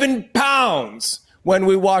 57 pounds when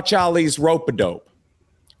we watch Ali's rope-a-dope.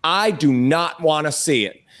 I do not want to see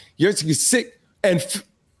it. You're sick and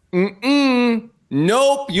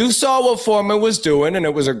nope. You saw what Foreman was doing, and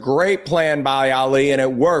it was a great plan by Ali, and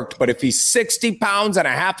it worked. But if he's 60 pounds and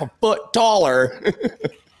a half a foot taller,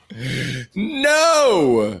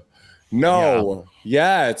 no.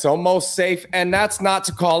 Yeah, it's almost safe. And that's not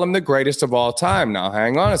to call him the greatest of all time. Now,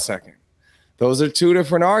 hang on a second. Those are two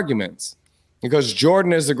different arguments. Because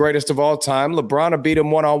Jordan is the greatest of all time. LeBron beat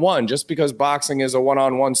him one-on-one. Just because boxing is a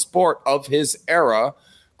one-on-one sport of his era,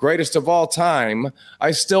 greatest of all time,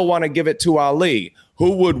 I still want to give it to Ali.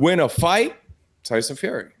 Who would win a fight? Tyson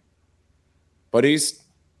Fury. But he's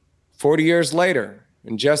 40 years later,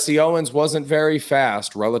 and Jesse Owens wasn't very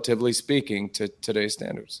fast, relatively speaking, to today's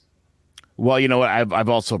standards. Well, you know what? I've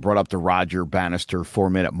also brought up the Roger Bannister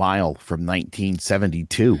 4-minute mile from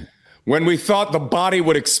 1972. When we thought the body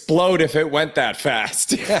would explode if it went that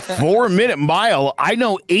fast. 4-minute mile. I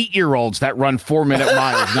know 8-year-olds that run 4-minute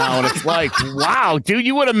miles now, and it's like, wow, dude,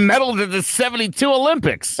 you would have medaled at the 72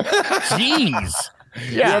 Olympics. Jeez.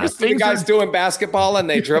 Yeah, you ever see the guys doing basketball and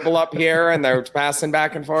they dribble up here and they're passing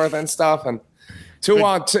back and forth and stuff? And 3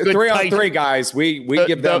 on 3 guys, we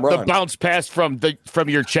give them run. The bounce pass from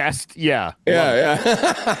your chest. Yeah.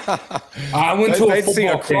 I went to a football see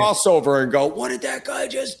a camp. crossover and go, what did that guy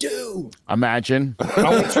just do? Imagine.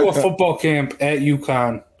 I went to a football camp at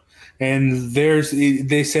UConn, and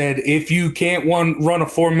they said, if you can't run a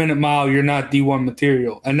 4-minute mile, you're not D1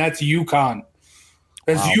 material. And that's UConn.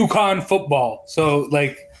 That's UConn football. So,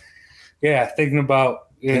 like, yeah, thinking about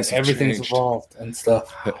everything's changed. evolved and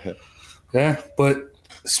stuff. Yeah, but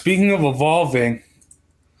speaking of evolving,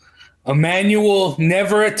 Emmanuel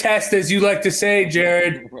never a test, as you like to say,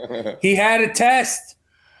 Jared. He had a test.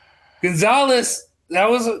 Gonzalez, that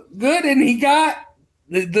was good, and he got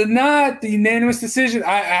the nod, the unanimous decision.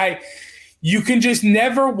 You can just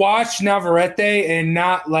never watch Navarrete and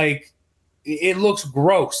not like it looks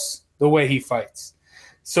gross the way he fights.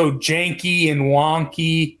 So janky and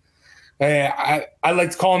wonky. I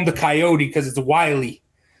like to call him the coyote because it's wily.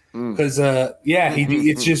 Because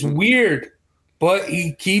it's just weird, but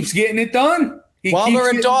he keeps getting it done. Wilder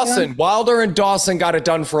and Dawson got it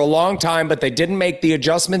done for a long time, but they didn't make the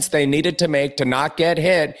adjustments they needed to make to not get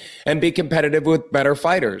hit and be competitive with better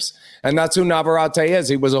fighters. And that's who Navarrete is.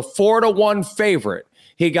 He was a 4-1 favorite.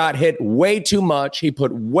 He got hit way too much. He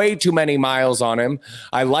put way too many miles on him.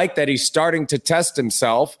 I like that he's starting to test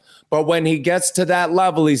himself, but when he gets to that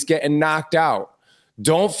level, he's getting knocked out.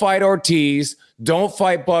 Don't fight Ortiz. Don't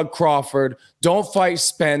fight Bud Crawford. Don't fight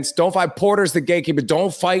Spence. Don't fight Porter's the gatekeeper.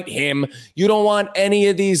 Don't fight him. You don't want any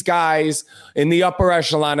of these guys in the upper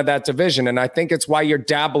echelon of that division. And I think it's why you're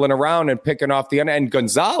dabbling around and picking off the end. And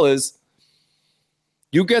Gonzalez,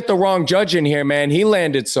 you get the wrong judge in here, man. He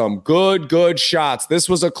landed some good shots. This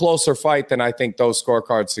was a closer fight than I think those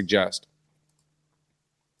scorecards suggest.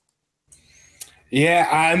 Yeah,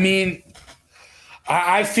 I mean,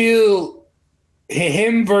 I feel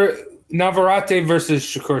Navarrete versus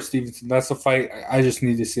Shakur Stevenson. That's a fight I just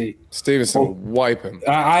need to see. Stevenson, wipe him.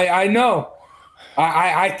 I know.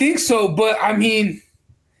 I think so, but I mean,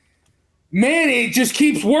 man, it just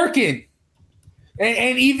keeps working.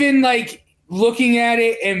 And even like looking at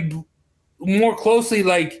it and more closely,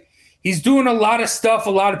 like he's doing a lot of stuff a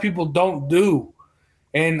lot of people don't do.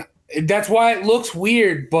 And that's why it looks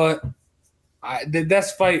weird, but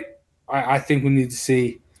that's fight I think we need to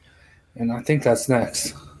see. And I think that's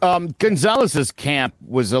next. Gonzalez's camp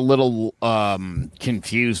was a little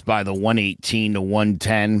confused by the 118 to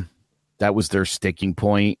 110. That was their sticking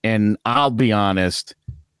point. And I'll be honest,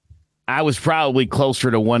 I was probably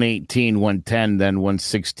closer to 118, 110 than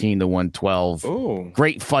 116 to 112. Oh,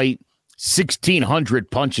 great fight.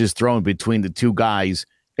 1,600 punches thrown between the two guys,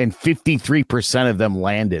 and 53% of them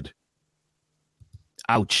landed.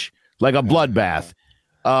 Ouch. Like a bloodbath.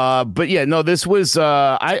 But yeah, no, this was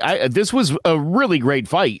this was a really great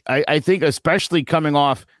fight. I think especially coming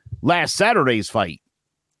off last Saturday's fight.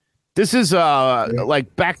 This is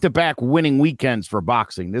like back-to-back winning weekends for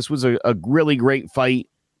boxing. This was a really great fight.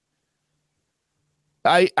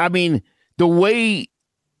 I mean, the way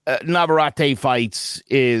Navarrete fights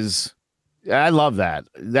is, I love that.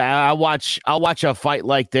 I'll watch a fight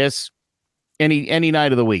like this any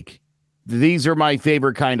night of the week. These are my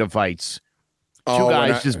favorite kind of fights. Two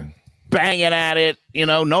guys just banging at it,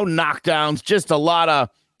 no knockdowns, just a lot of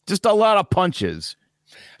punches.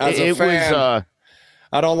 As a fan,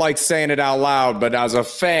 I don't like saying it out loud, but as a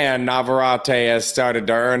fan, Navarrete has started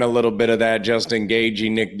to earn a little bit of that just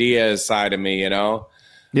engaging Nick Diaz side of me,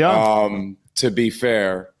 Yeah. To be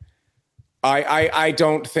fair, I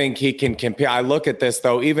don't think he can compete. I look at this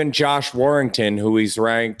though, even Josh Warrington, who he's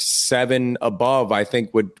ranked 7 above, I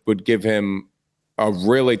think would give him a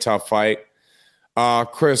really tough fight.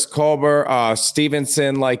 Chris Colbert,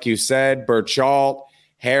 Stevenson, like you said, Berchelt,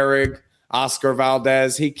 Herrig, Oscar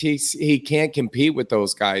Valdez. He can't compete with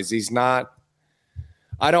those guys. He's not,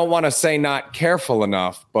 I don't want to say not careful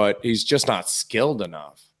enough, but he's just not skilled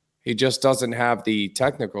enough. He just doesn't have the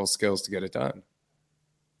technical skills to get it done.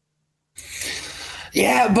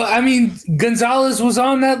 Yeah, but I mean, Gonzalez was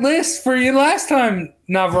on that list for you last time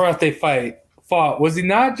Navarrete fought. Was he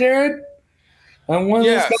not, Jared? And one of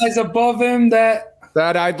those guys above him that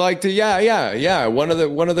I'd like to, yeah. One of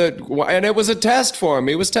the, and it was a test for him.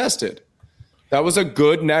 He was tested. That was a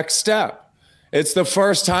good next step. It's the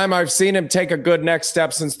first time I've seen him take a good next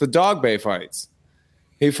step since the Dogbay fights.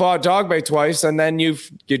 He fought Dogbay twice, and then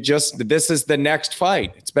this is the next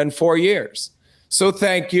fight. It's been 4 years. So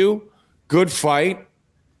thank you. Good fight.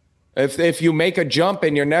 If you make a jump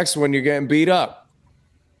in your next one, you're getting beat up.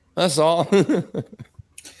 That's all.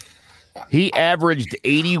 He averaged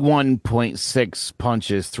 81.6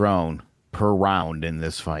 punches thrown per round in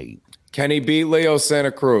this fight. Can he beat Leo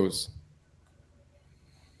Santa Cruz?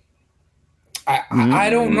 I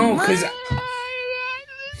don't know, because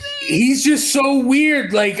he's just so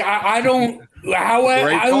weird. Like I don't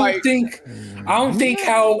think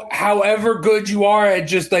however good you are at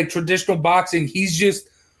just like traditional boxing, he's just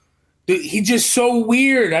so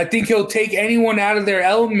weird. I think he'll take anyone out of their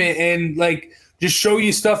element and like just show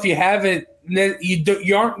you stuff you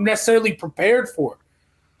aren't necessarily prepared for.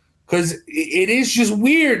 because it is just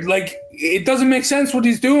weird. Like, it doesn't make sense what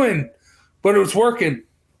he's doing, but it was working.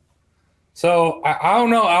 So I don't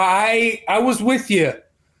know. I was with you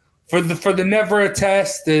for the never a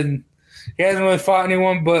test, and he hasn't really fought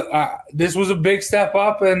anyone. But this was a big step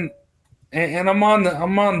up, and I'm on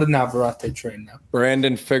the Navarrete train now.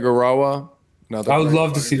 Brandon Figueroa. I would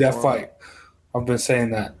love to see that fight. I've been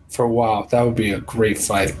saying that for a while. That would be a great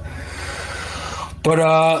fight.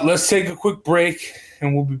 But let's take a quick break,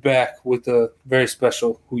 and we'll be back with a very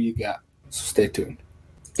special Who You Got. So stay tuned.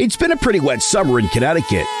 It's been a pretty wet summer in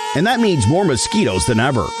Connecticut, and that means more mosquitoes than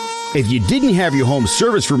ever. If you didn't have your home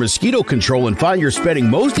service for mosquito control and find you're spending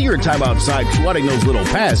most of your time outside swatting those little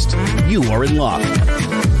pests, you are in luck.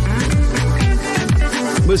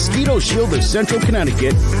 Mosquito Shield of Central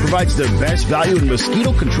Connecticut provides the best value in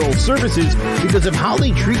mosquito control services because of how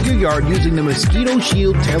they treat your yard using the Mosquito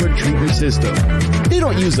Shield tailored treatment system. They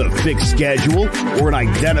don't use a fixed schedule or an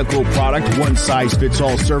identical product,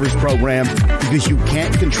 one-size-fits-all service program because you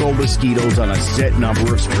can't control mosquitoes on a set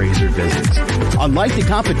number of sprays or visits. Unlike the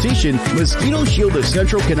competition, Mosquito Shield of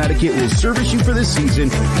Central Connecticut will service you for the season,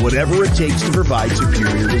 whatever it takes to provide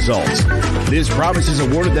superior results. This promise has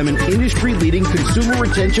awarded them an industry-leading consumer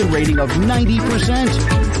retention rating of 90%.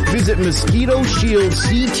 Visit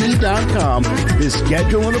MosquitoShieldCT.com to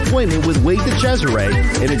schedule an appointment with Wade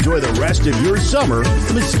DeCesare and enjoy the rest of your summer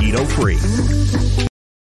mosquito-free.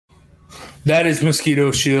 That is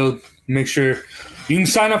Mosquito Shield. Make sure you can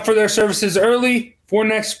sign up for their services early for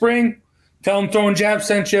next spring. Tell them Throwing Jab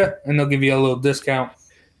sent you, and they'll give you a little discount.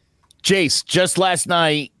 Jace, just last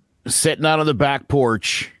night, sitting out on the back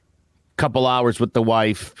porch, couple hours with the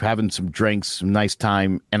wife, having some drinks, some nice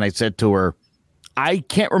time, and I said to her, I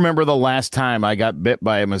can't remember the last time I got bit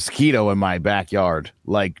by a mosquito in my backyard.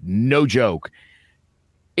 Like, no joke.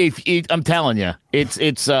 I'm telling you,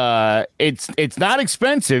 it's not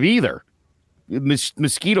expensive either.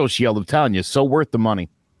 Mosquito Shield, I'm telling you, so worth the money.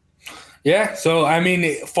 Yeah, so I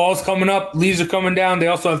mean, fall's coming up, leaves are coming down. They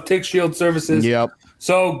also have tick shield services. Yep.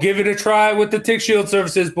 So give it a try with the tick shield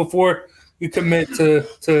services before you commit to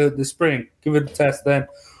the spring. Give it a test then.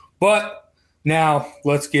 But now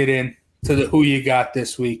let's get into the Who You Got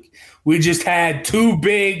this week. We just had 2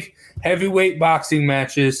 big heavyweight boxing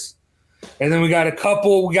matches. And then we got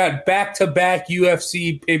back-to-back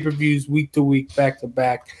UFC pay-per-views week to week,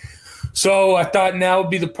 back-to-back. So I thought now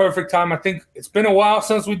would be the perfect time. I think it's been a while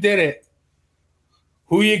since we did it.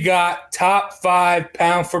 Who you got? Top 5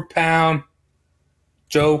 pound for pound.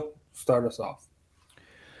 Joe, start us off.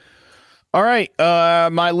 All right.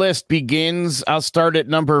 My list begins. I'll start at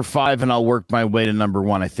number 5 and I'll work my way to number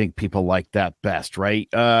 1. I think people like that best, right?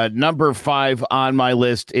 Number 5 on my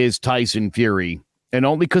list is Tyson Fury, and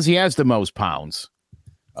only because he has the most pounds.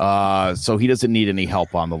 So he doesn't need any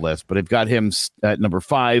help on the list, but I've got him at number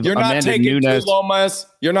 5. You're not Amanda taking Nunes. 2 Lomas.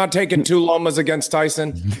 You're not taking 2 Lomas against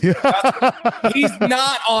Tyson. He's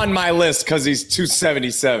not on my list because he's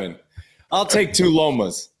 277. I'll take 2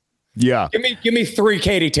 Lomas. Yeah. Give me 3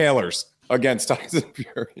 Katie Taylors against Tyson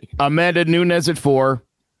Fury. Amanda Nunes at 4.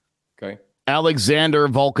 Okay. Alexander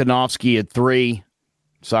Volkanovski at 3.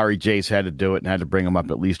 Sorry, Jace had to do it and had to bring him up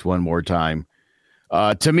at least one more time.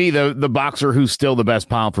 To me, the boxer who's still the best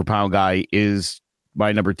pound for pound guy is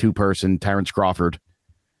my number 2 person, Terrence Crawford,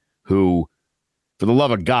 who, for the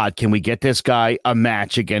love of God, can we get this guy a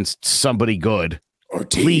match against somebody good?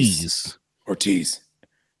 Ortiz. Please. Ortiz.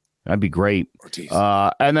 That'd be great. Ortiz.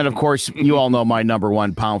 And then, of course, you all know my number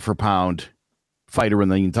 1 pound for pound fighter in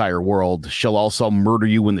the entire world. She'll also murder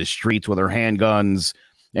you in the streets with her handguns,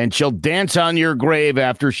 and she'll dance on your grave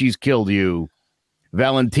after she's killed you.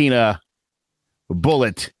 Valentina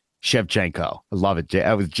Bullet Shevchenko. I love it.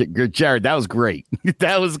 Jared, that was great.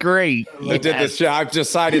 That was great. I've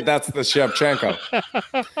decided that's the Shevchenko.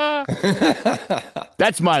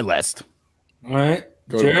 That's my list. All right.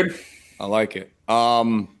 Jared? I like it.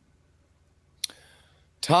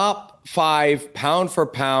 Top 5 pound for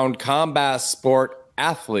pound combat sport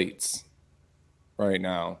athletes right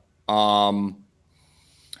now.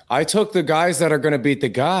 I took the guys that are going to beat the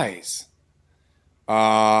guys.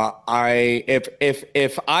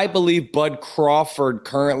 If I believe Bud Crawford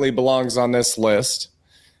currently belongs on this list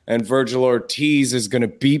and Virgil Ortiz is going to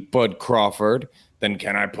beat Bud Crawford, then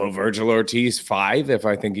can I put Virgil Ortiz 5 if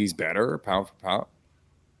I think he's better pound for pound?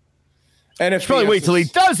 And if probably wait till he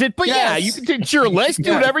does it, but yes. Yeah, it's your list.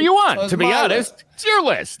 Do whatever you want. To be honest, it's your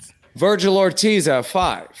list. Virgil Ortiz at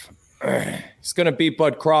 5. He's going to beat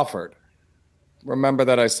Bud Crawford. Remember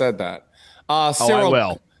that I said that. I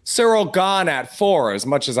will. Cyril Gahn at 4. As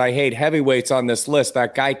much as I hate heavyweights on this list,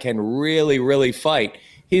 that guy can really, really fight.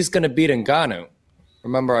 He's going to beat Ngannou.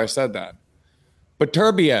 Remember I said that.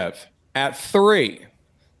 Beterbiev at 3.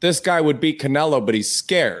 This guy would beat Canelo, but he's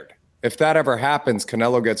scared. If that ever happens,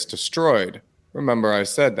 Canelo gets destroyed. Remember, I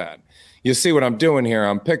said that. You see what I'm doing here?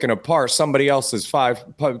 I'm picking apart somebody else's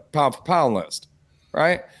 5 pound for pound list,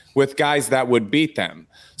 right? With guys that would beat them.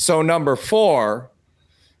 So number 4,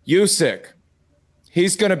 Usyk.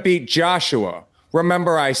 He's going to beat Joshua.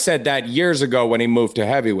 Remember, I said that years ago when he moved to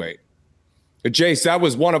heavyweight. Jace, that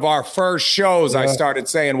was one of our first shows. I started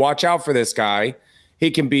saying, watch out for this guy.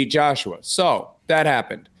 He can beat Joshua. So that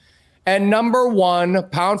happened. And number 1,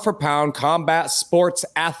 pound for pound, combat sports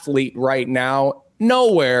athlete right now,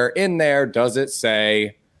 nowhere in there does it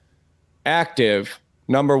say active,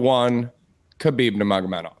 number 1, Khabib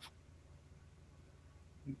Nurmagomedov.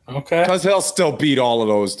 Okay. Because he'll still beat all of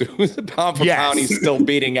those dudes. Pound for pound, he's still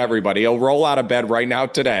beating everybody. He'll roll out of bed right now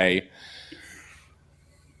today.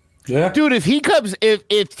 Yeah. Dude, if he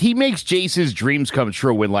makes Jace's dreams come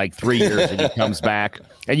true in like 3 years and he comes back,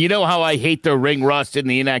 and you know how I hate the ring rust and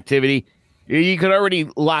the inactivity, you could already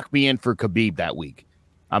lock me in for Khabib that week.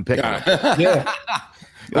 I'm picking him. Yeah.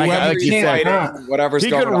 Like you said, whatever's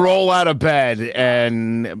he going could on. roll out of bed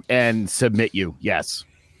and submit you. Yes.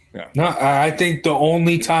 Yeah. No, I think the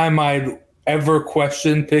only time I'd ever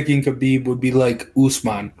question picking Khabib would be like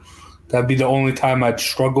Usman. That'd be the only time I'd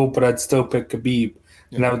struggle, but I'd still pick Khabib.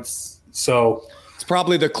 And that was so. It's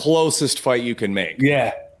probably the closest fight you can make.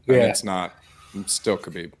 Yeah. And Yeah. it's not. It's still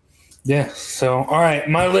Khabib. Yeah. So, all right.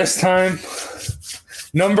 My list time.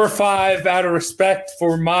 Number 5, out of respect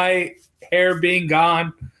for my hair being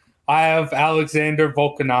gone, I have Alexander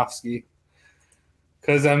Volkanovski.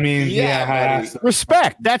 Because, I mean, Yeah, I have buddy. to.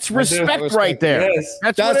 Respect. That's respect right there. Yes.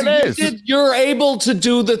 That's what it is. You're able to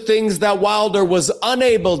do the things that Wilder was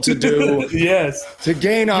unable to do Yes. to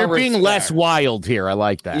gain our You're being respect. less wild here. I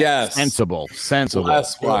like that. Yes. Sensible.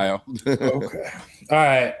 Less wild. Okay. All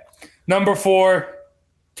right. Number 4,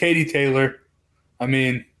 Katie Taylor. I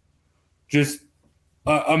mean, just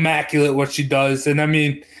immaculate what she does. And I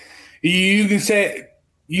mean, you can say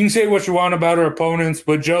what you want about her opponents,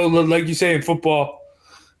 but Joe, like you say in football,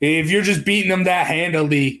 if you're just beating them that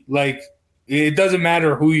handily, like it doesn't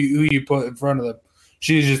matter who you put in front of them.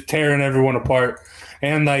 She's just tearing everyone apart,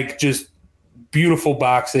 and like just beautiful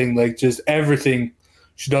boxing, like just everything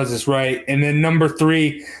she does is right. And then number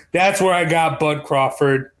 3, that's where I got Bud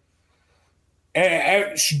Crawford.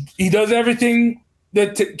 He does everything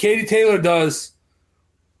that Katie Taylor does,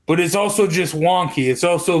 but it's also just wonky. It's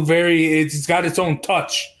also it's got its own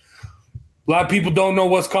touch. A lot of people don't know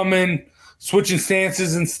what's coming, switching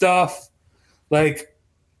stances and stuff. Like,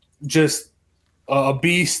 just a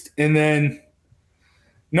beast. And then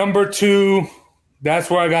number 2, that's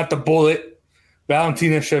where I got the bullet,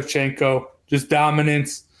 Valentina Shevchenko, just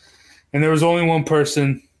dominance. And there was only one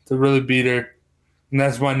person to really beat her, and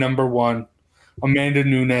that's my number 1, Amanda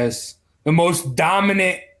Nunes, the most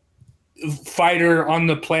dominant fighter on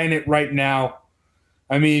the planet right now.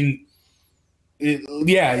 I mean,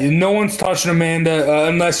 no one's touching Amanda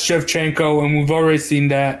unless Shevchenko, and we've already seen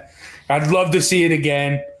that. I'd love to see it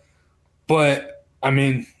again, but I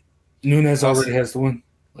mean, Nunes already has the win.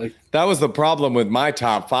 Like, That was the problem with my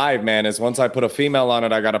top 5, man, is once I put a female on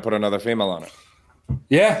it, I got to put another female on it.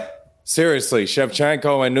 yeah, Seriously,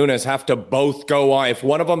 Shevchenko and Nunes have to both go on. If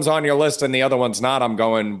one of them's on your list and the other one's not, I'm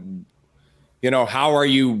going, how are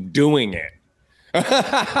you doing it?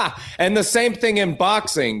 And the same thing in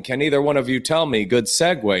boxing. Can either one of you tell me, good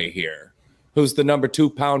segue here, who's the number 2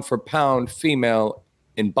 pound for pound female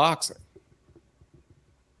in boxing?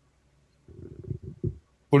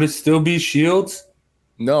 would it still be Shields?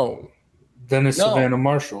 No. Then it's No. Savannah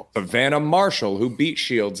Marshall. Savannah Marshall, who beat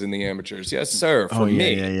Shields in the amateurs. Yes, sir. For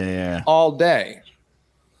me. Yeah. All day.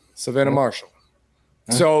 Savannah Marshall.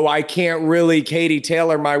 So I can't really Katie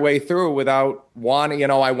Taylor my way through without wanting,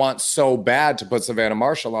 I want so bad to put Savannah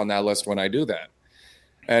Marshall on that list when I do that.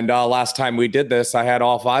 And last time we did this, I had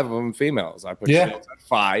all 5 of them females. I put Shields at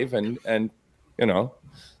 5 and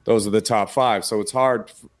those are the top 5. So it's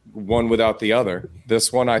hard one without the other.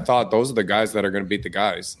 This one, I thought those are the guys that are going to beat the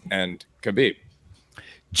guys, and Khabib.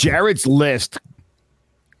 Jared's list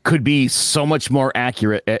could be so much more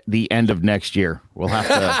accurate at the end of next year. We'll have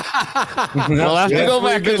to go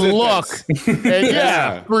back and revisit look. this. And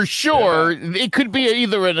yeah, for sure. It could be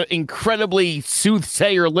either an incredibly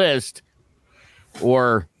soothsayer list,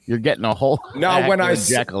 or you're getting a whole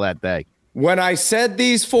Jekyll that day. When I said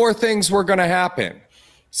these 4 things were going to happen,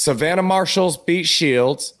 Savannah Marshall beats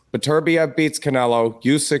Shields, Beterbiev beats Canelo,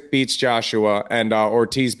 Usyk beats Joshua, and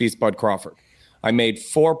Ortiz beats Bud Crawford. I made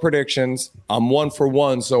 4 predictions. I'm 1 for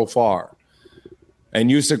 1 so far. And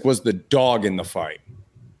Usyk was the dog in the fight.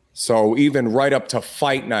 So even right up to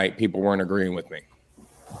fight night, people weren't agreeing with me.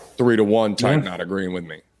 3-1 type not agreeing with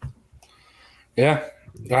me. Yeah.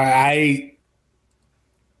 I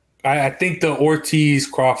think the Ortiz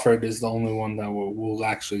Crawford is the only one that we'll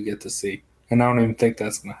actually get to see. And I don't even think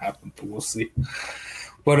that's going to happen, but we'll see.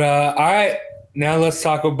 But all right, now let's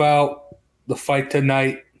talk about the fight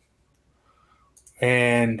tonight.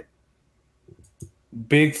 And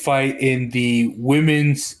big fight in the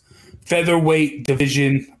women's featherweight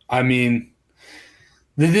division. I mean,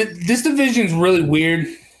 this division's really weird.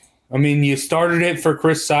 I mean, you started it for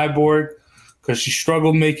Chris Cyborg because she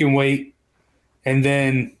struggled making weight, and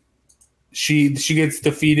then she gets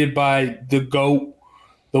defeated by the GOAT,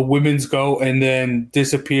 the women's GOAT, and then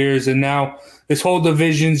disappears. And now this whole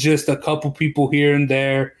division's just a couple people here and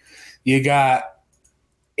there. You got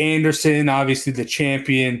Anderson, obviously the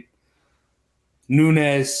champion,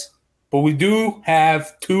 Nunes, but we do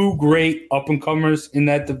have two great up-and-comers in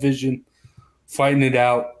that division fighting it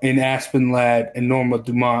out in Aspen Ladd and Norma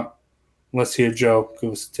Dumont. Let's hear Joe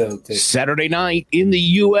give us a telltale. Saturday night in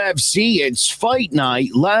the UFC, it's fight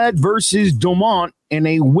night. Ladd versus Dumont in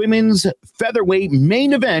a women's featherweight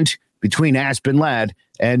main event between Aspen Ladd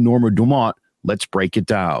and Norma Dumont. Let's break it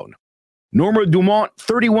down. Norma Dumont,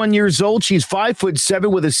 31 years old. She's 5'7"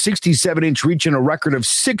 with a 67-inch reach and a record of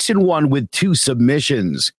 6-1 with 2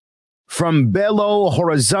 submissions. From Belo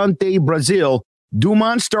Horizonte, Brazil,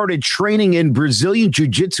 Dumont started training in Brazilian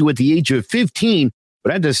Jiu-Jitsu at the age of 15,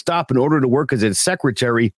 but had to stop in order to work as a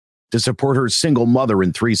secretary to support her single mother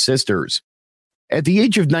and 3 sisters. At the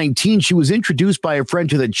age of 19, she was introduced by a friend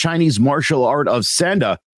to the Chinese martial art of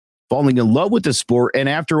Sanda, falling in love with the sport, and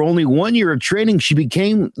after only 1 year of training, she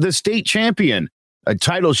became the state champion, a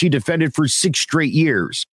title she defended for 6 straight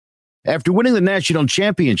years. After winning the national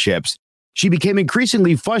championships, she became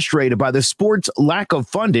increasingly frustrated by the sport's lack of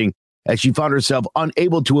funding as she found herself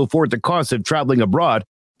unable to afford the cost of traveling abroad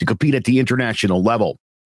to compete at the international level.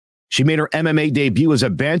 She made her MMA debut as a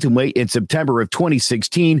bantamweight in September of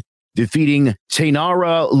 2016, defeating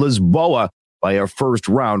Tainara Lisboa by a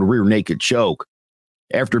first-round rear naked choke.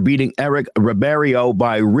 After beating Eric Ribeiro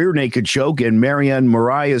by rear naked choke and Marianne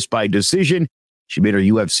Moraes by decision, she made her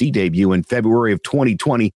UFC debut in February of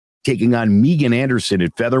 2020, taking on Megan Anderson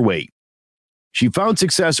at featherweight. She found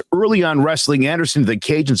success early on wrestling Anderson to the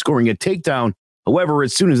cage and scoring a takedown. However,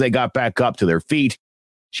 as soon as they got back up to their feet,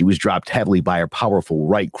 she was dropped heavily by her powerful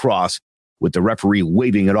right cross, with the referee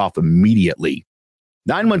waving it off immediately.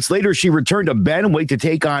 9 months later, she returned to bantamweight to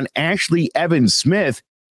take on Ashley Evans Smith,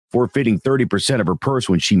 forfeiting 30% of her purse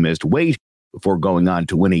when she missed weight before going on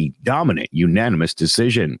to win a dominant unanimous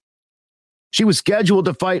decision. She was scheduled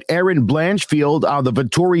to fight Erin Blanchfield on the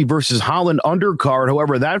Vettori versus Holland undercard.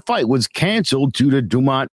 However, that fight was canceled due to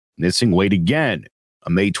Dumont missing weight again.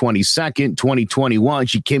 On May 22nd, 2021,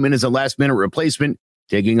 she came in as a last-minute replacement,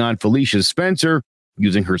 taking on Felicia Spencer,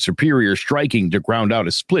 using her superior striking to ground out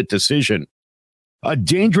a split decision. A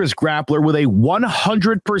dangerous grappler with a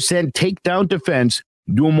 100% takedown defense,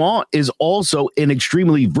 Dumont is also an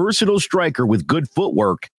extremely versatile striker with good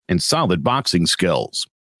footwork and solid boxing skills.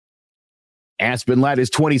 Aspen Ladd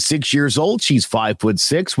is 26 years old. She's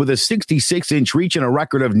 5'6" with a 66-inch reach and a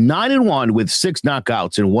record of 9-1 with 6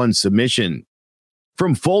 knockouts and 1 submission.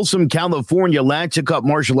 From Folsom, California, Ladd took up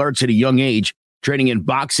martial arts at a young age, training in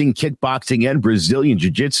boxing, kickboxing, and Brazilian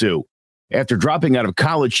Jiu-Jitsu. After dropping out of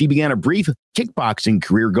college, she began a brief kickboxing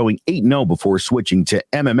career, going 8-0 before switching to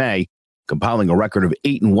MMA, compiling a record of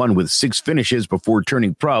 8-1 with 6 finishes before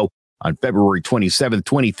turning pro on February 27,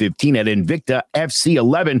 2015 at Invicta FC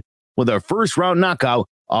 11 with a first-round knockout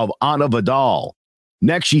of Ana Vidal.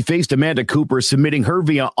 Next, she faced Amanda Cooper, submitting her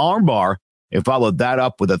via armbar, and followed that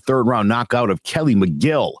up with a third-round knockout of Kelly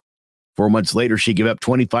McGill. 4 months later, she gave up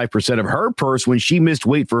 25% of her purse when she missed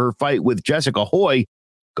weight for her fight with Jessica Hoy,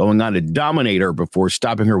 going on to dominate her before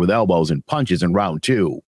stopping her with elbows and punches in round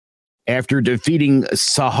 2. After defeating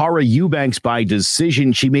Sahara Eubanks by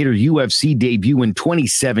decision, she made her UFC debut in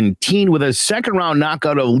 2017 with a second-round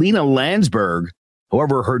knockout of Lena Landsberg.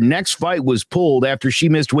 However, her next fight was pulled after she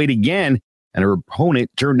missed weight again, and her opponent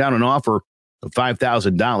turned down an offer of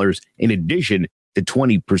 $5,000 in addition to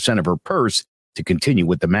 20% of her purse to continue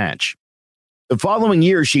with the match. The following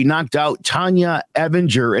year, she knocked out Tanya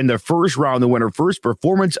Evinger in the first round to win her first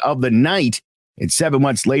performance of the night, and 7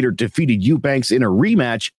 months later defeated Eubanks in a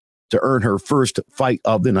rematch to earn her first fight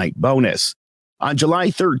of the night bonus. On July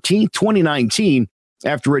 13, 2019,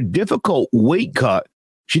 after a difficult weight cut,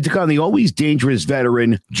 she took on the always dangerous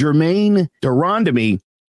veteran Germaine de Randamie,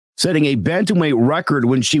 setting a bantamweight record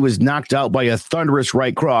when she was knocked out by a thunderous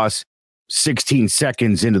right cross 16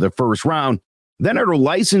 seconds into the first round, then had her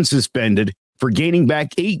license suspended for gaining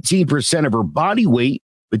back 18% of her body weight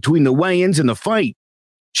between the weigh-ins and the fight.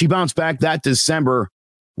 She bounced back that December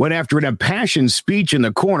when, after an impassioned speech in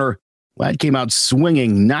the corner, Ladd came out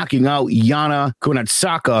swinging, knocking out Yana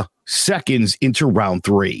Konnichiwa seconds into round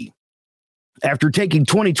 3. After taking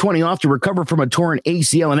 2020 off to recover from a torn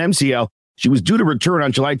ACL and MCL, she was due to return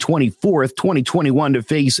on July 24th, 2021 to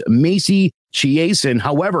face Macy Chiasson.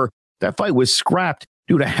 However, that fight was scrapped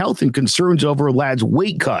due to health and concerns over Ladd's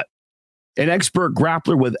weight cut. An expert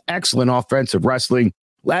grappler with excellent offensive wrestling,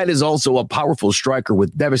 Ladd is also a powerful striker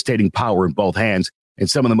with devastating power in both hands and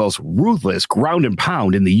some of the most ruthless ground and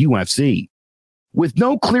pound in the UFC. With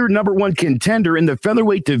no clear number 1 contender in the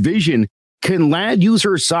featherweight division, can Ladd use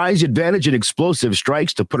her size advantage and explosive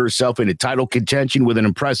strikes to put herself into title contention with an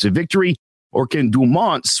impressive victory? Or can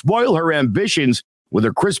Dumont spoil her ambitions with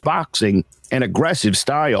her crisp boxing and aggressive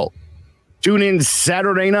style? Tune in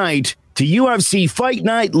Saturday night to UFC Fight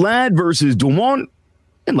Night, Ladd versus Dumont,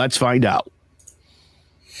 and let's find out.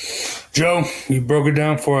 Joe, you broke it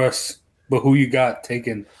down for us, but who you got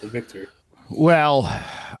taking the victory? Well,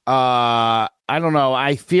 I don't know.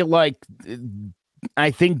 I think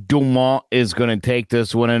Dumont is going to take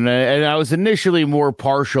this one, and I was initially more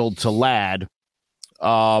partial to Ladd.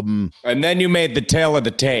 And then you made the tail of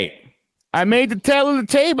the tape. I made the tail of the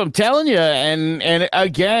tape, I'm telling you. And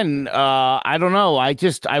again, I don't know.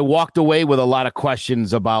 I walked away with a lot of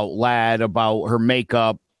questions about Ladd, about her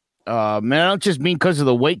makeup. Man, I don't just mean because of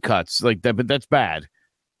the weight cuts like that, but that's bad.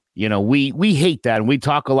 You know, we hate that, and we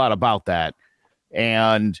talk a lot about that.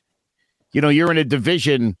 And, you know, you're in a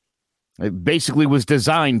division that basically was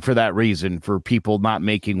designed for that reason, for people not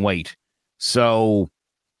making weight. So,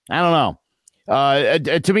 I don't know.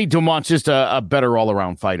 To me, Dumont's just a better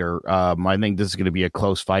all-around fighter. I think this is going to be a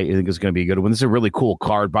close fight. I think it's going to be a good one. This is a really cool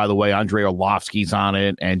card, by the way. Andrei Arlovsky's on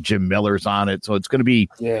it, and Jim Miller's on it, so it's going to be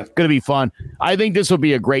fun. I think this will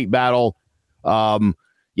be a great battle. I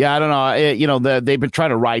don't know. They've been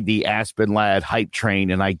trying to ride the Aspen Ladd hype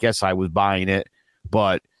train, and I guess I was buying it,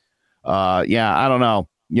 but I don't know.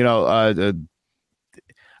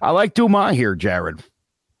 I like Dumont here, Jared.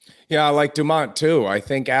 Yeah, I like Dumont too. I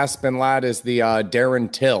think Aspen Ladd is the Darren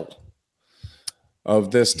Till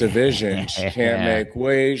of this division. She can't make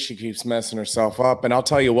weight. She keeps messing herself up. And I'll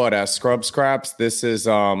tell you what, as Scrub Scraps, this is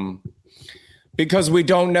because we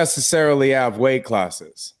don't necessarily have weight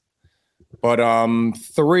classes. But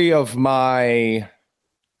three of my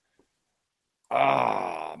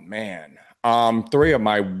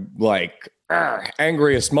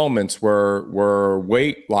angriest moments were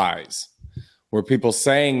weight lies. Where people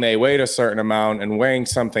saying they weighed a certain amount and weighing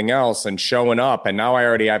something else and showing up, and now I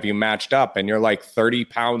already have you matched up, and you're like 30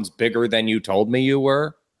 pounds bigger than you told me you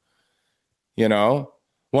were. You know,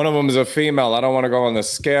 one of them is a female. I don't want to go on the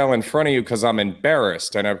scale in front of you because I'm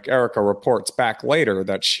embarrassed. And Erica reports back later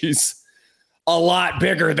that she's a lot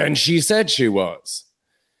bigger than she said she was.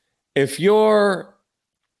 If you're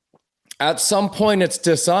at some point, it's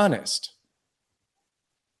dishonest.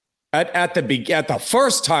 At the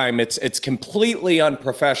first time, it's completely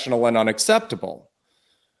unprofessional and unacceptable.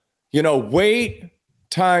 You know, weight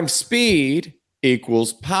times speed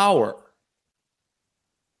equals power.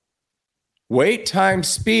 Weight times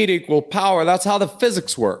speed equal power. That's how the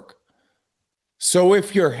physics work. So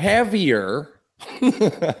if you're heavier,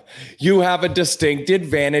 you have a distinct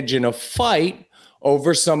advantage in a fight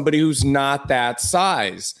over somebody who's not that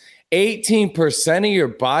size. 18% of your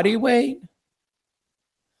body weight?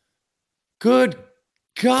 Good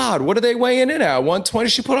God, what are they weighing in at? 120?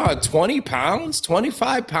 She put on 20 pounds,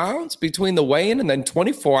 25 pounds between the weigh-in and then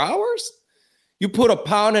 24 hours? You put a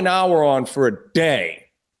pound an hour on for a day.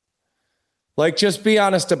 Like, just be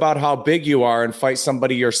honest about how big you are and fight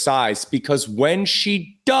somebody your size, because when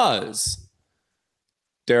she does,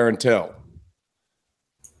 Darren Till,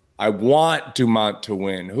 I want Dumont to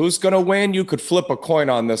win. Who's going to win? You could flip a coin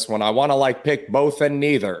on this one. I want to pick both and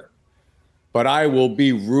neither. But I will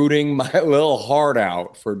be rooting my little heart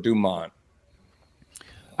out for Dumont.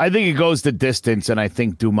 I think it goes the distance, and I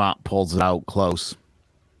think Dumont pulls it out close.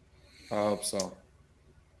 I hope so.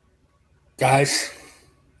 Guys,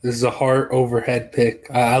 this is a heart overhead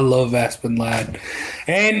pick. I love Aspen Ladd.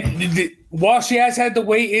 And while she has had the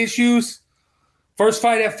weight issues, first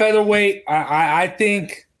fight at featherweight, I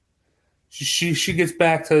think she gets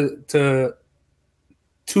back to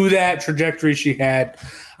that trajectory she had.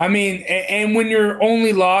 I mean, and when your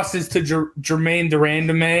only loss is to Germaine de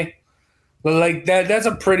Randamie, that's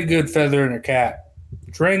a pretty good feather in her cap.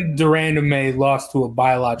 Germaine de Randamie lost to a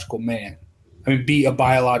biological man. Beat a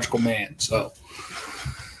biological man. So,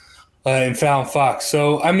 in Fallon Fox.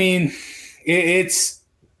 So, I mean, I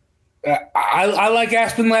like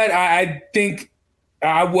Aspen Ladd. I think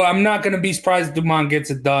I'm not going to be surprised if Dumont gets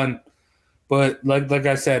it done. But like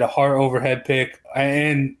I said, a heart overhead pick.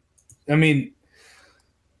 And, I mean,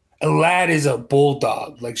 Ladd is a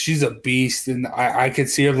bulldog. Like, she's a beast, and I could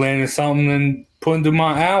see her landing something and putting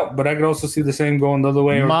Dumont out, but I could also see the same going the other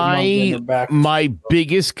way. My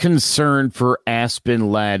biggest concern for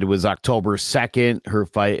Aspen Ladd was October 2nd. Her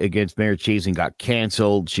fight against Mary Chasen got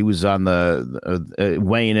canceled. She was on the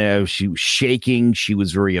weighing in. She was shaking. She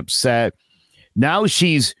was very upset. Now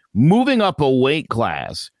she's moving up a weight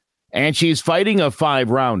class, and she's fighting a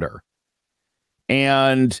 5-rounder.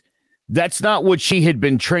 And that's not what she had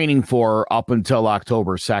been training for up until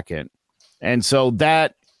October 2nd. And so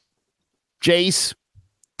that, Jace,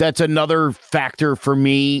 that's another factor for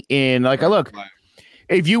me in, like, look,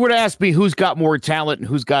 if you were to ask me who's got more talent and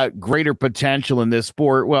who's got greater potential in this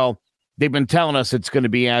sport, well, they've been telling us it's going to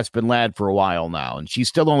be Aspen Ladd for a while now, and she's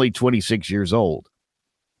still only 26 years old,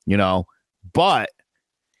 you know, but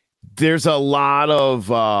there's a lot of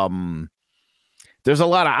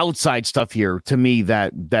outside stuff here to me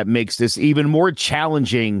that makes this even more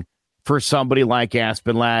challenging for somebody like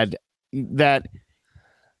Aspen Ladd. That,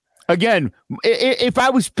 again, if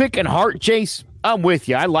I was picking heart, Chase, I'm with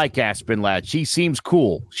you. I like Aspen Ladd. She seems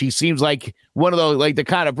cool. She seems like one of those, like, the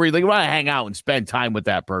kind of breed, like, you want to hang out and spend time with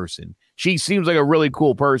that person. She seems like a really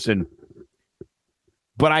cool person,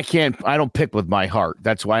 but I don't pick with my heart.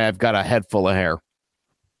 That's why I've got a head full of hair.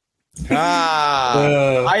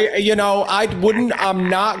 I'm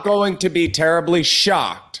not going to be terribly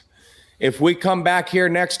shocked if we come back here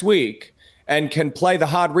next week and can play the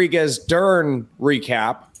Rodriguez-Dern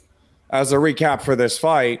recap as a recap for this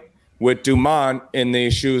fight with Dumont in the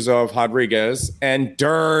shoes of Rodriguez and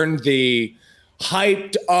Dern, the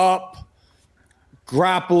hyped up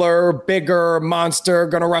grappler, bigger monster,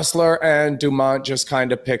 gonna wrestler, and Dumont just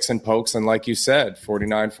kind of picks and pokes. And like you said,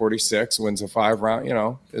 49-46 wins a 5-round. You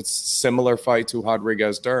know, it's similar fight to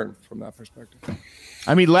Rodriguez-Dern from that perspective.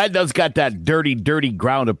 I mean, Ladd does got that dirty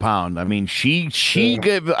ground and pound. I mean,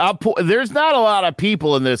 there's not a lot of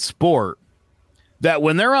people in this sport that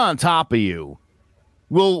when they're on top of you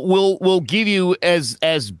will give you as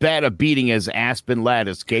bad a beating as Aspen Ladd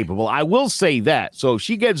is capable. I will say that. So if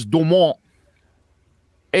she gets Dumont,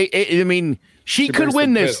 I mean, she could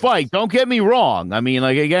win this fight. Don't get me wrong. I mean,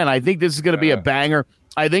 like, again, I think this is going to be a banger.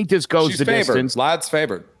 I think this goes the distance. Ladd's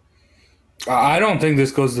favored. I don't think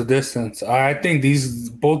this goes the distance. I think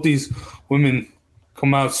both these women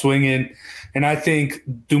come out swinging, and I think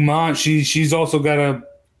Dumont, she's also got a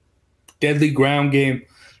deadly ground game.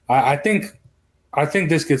 I think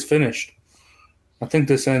this gets finished. I think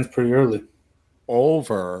this ends pretty early.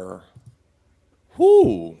 Over.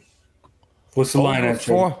 Whoo. What's the line at?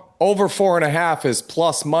 Over 4.5 is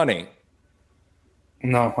plus money.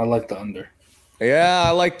 No, I like the under. Yeah, I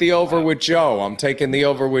like the over with Joe. I'm taking the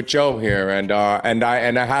over with Joe here, and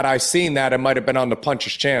had I seen that, it might have been on the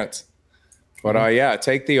puncher's chance. But yeah,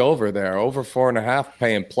 take the over there. Over 4.5,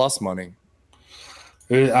 paying plus money.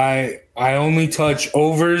 I only touch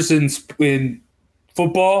overs in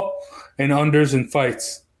football and unders in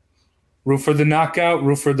fights. Root for the knockout.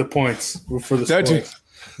 Root for the points. Root for the score.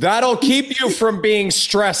 That'll keep you from being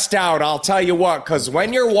stressed out. I'll tell you what, because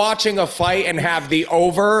when you're watching a fight and have the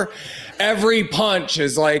over, every punch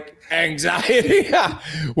is like anxiety.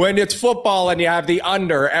 When it's football and you have the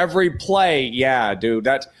under, every play, yeah, dude.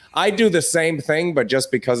 I do the same thing, but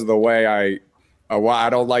just because of the way I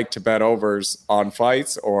don't like to bet overs on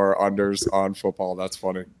fights or unders on football. That's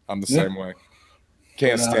funny. I'm the same way.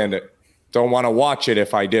 Can't stand it. Don't want to watch it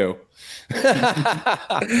if I do.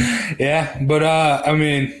 Yeah, but I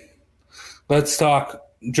mean, let's talk.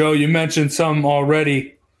 Joe, you mentioned some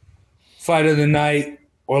already. Fight of the night,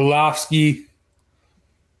 Orlovsky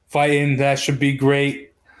fighting. That should be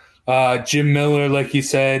great. Jim Miller, like you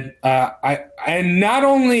said. And not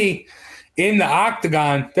only in the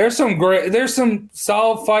octagon, there's some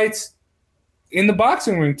solid fights in the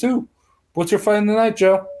boxing ring too. What's your fight of the night,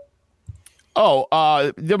 Joe?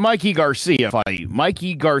 Oh, the Mikey Garcia fight.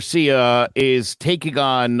 Mikey Garcia is taking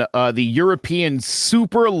on the European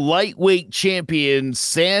super lightweight champion,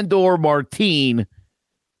 Sandor Martin.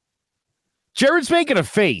 Jared's making a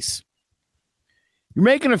face. You're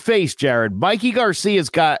making a face, Jared. Mikey Garcia's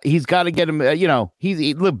got to get him,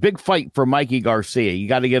 he's a big fight for Mikey Garcia. You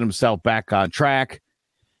got to get himself back on track.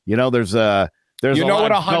 There's you know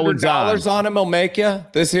what $100 on him will make you?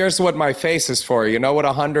 This here's what my face is for. You know what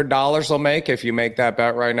 $100 will make if you make that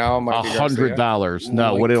bet right now? $100.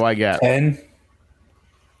 No, what do I get? $10.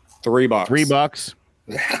 $3.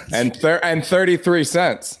 and 33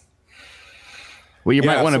 cents. Well, you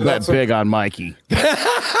might want to bet big on Mikey. You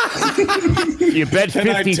bet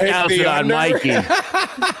 50,000 on Mikey.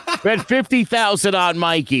 Bet 50,000 on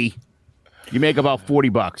Mikey. You make about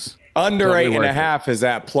 $40. Under Totally 8.5 is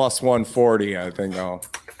at plus 140. I think I'll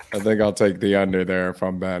take the under there if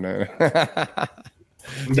I'm betting.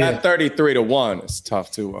 That 33-1 is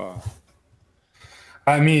tough to.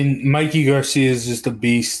 I mean, Mikey Garcia is just a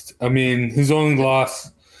beast. I mean, his only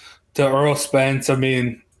loss to Earl Spence. I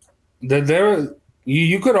mean,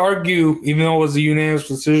 you could argue, even though it was a unanimous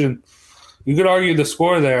decision, you could argue the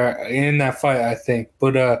score there in that fight, I think.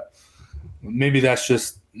 But maybe that's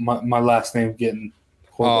just my last name getting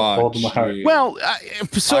hold in my heart. Well, I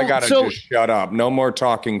gotta just shut up. No more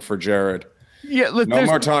talking for Jared. Yeah, no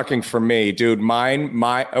more talking for me, dude. I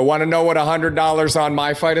want to know what $100 on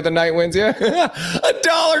my fight of the night wins you.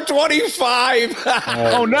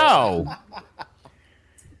 $1.25. Oh no.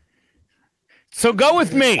 So go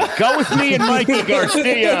with me. Go with me and Mikey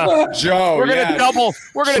Garcia. Joe, we're gonna double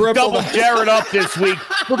Jared up this week.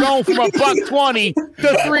 We're going from $1.20 to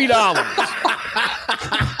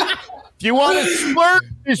 $3. If you want to splurge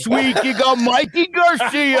this week, you go Mikey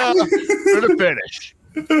Garcia for the finish.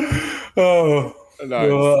 Oh, nice. I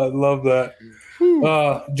love that.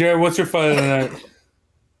 Jared, what's your fight of the night?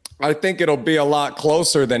 I think it'll be a lot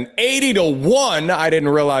closer than 80-1. I didn't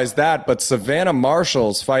realize that, but Savannah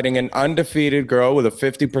Marshall's fighting an undefeated girl with a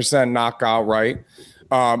 50% knockout rate,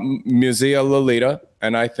 Muzia Lolita,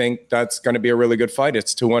 and I think that's going to be a really good fight.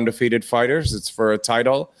 It's two undefeated fighters. It's for a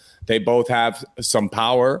title. They both have some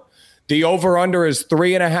power. The over-under is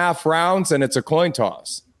 3.5 rounds, and it's a coin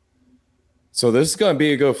toss. So this is going to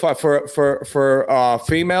be a good fight for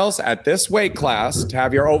females at this weight class to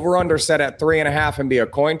have your over/under set at 3.5 and be a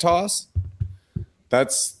coin toss.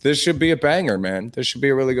 This should be a banger, man. This should be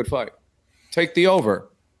a really good fight. Take the over,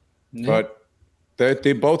 but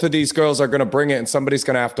both of these girls are going to bring it, and somebody's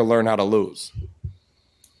going to have to learn how to lose.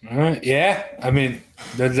 All right, yeah. I mean,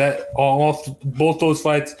 both those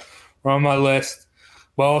fights are on my list.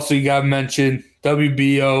 But also, you got to mention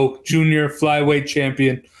WBO junior flyweight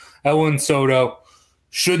champion Ellen Soto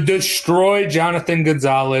should destroy Jonathan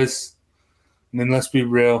Gonzalez. I mean, let's be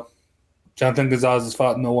real. Jonathan Gonzalez has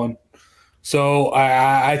fought no one. So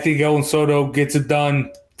I think Ellen Soto gets it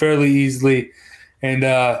done fairly easily. And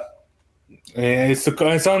it's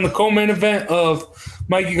on the co-main event of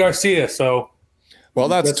Mikey Garcia. So, well,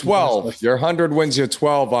 that's 12. Your 100 wins you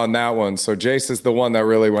 12 on that one. So Jace is the one that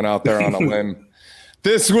really went out there on a limb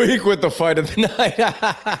this week with the fight of the night.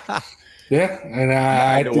 Yeah, and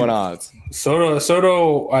I think 9-1 odds.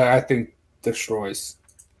 Soto, I think destroys.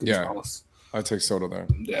 Gonzalez. Yeah, I take Soto there.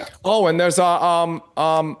 Yeah. Oh, and there's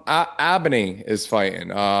Abney is fighting.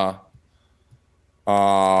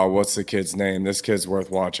 What's the kid's name? This kid's worth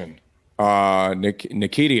watching.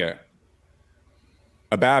 Nikita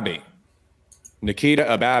Ababi. Nikita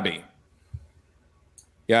Ababi.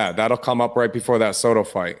 Yeah, that'll come up right before that Soto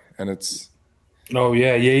fight, and it's. Oh,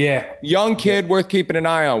 yeah. Young kid worth keeping an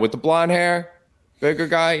eye on with the blonde hair, bigger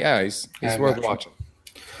guy. Yeah, he's worth watching.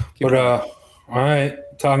 All right,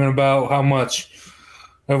 talking about how much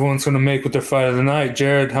everyone's going to make with their fight of the night.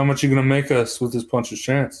 Jared, how much are you going to make us with this puncher's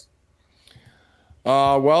chance?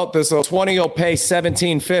 Well, this 20 will pay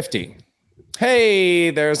 $17.50. Hey,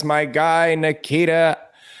 there's my guy, Nikita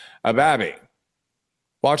Ababi.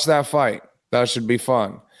 Watch that fight. That should be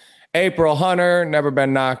fun. April Hunter, never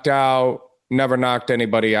been knocked out. Never knocked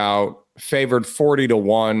anybody out. Favored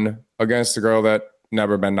 40-1 against a girl that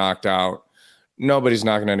never been knocked out. Nobody's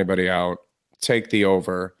knocking anybody out. Take the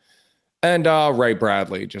over. And Ray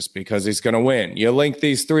Bradley, just because he's going to win. You link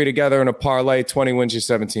these three together in a parlay, 20 wins you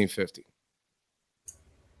 $17.50.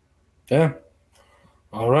 Yeah.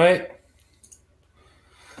 All right.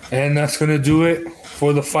 And that's going to do it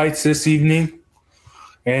for the fights this evening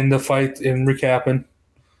and the fight in recapping.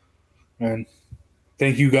 And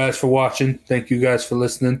thank you guys for watching. Thank you guys for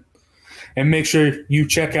listening. And make sure you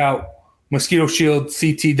check out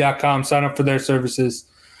MosquitoShieldCT.com. Sign up for their services.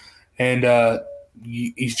 And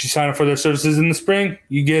you sign up for their services in the spring,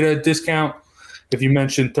 you get a discount. If you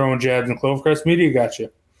mention Throwing Jabs and Clovercrest Media, got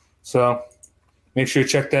you. So make sure you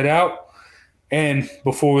check that out. And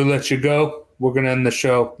before we let you go, we're going to end the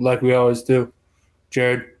show like we always do.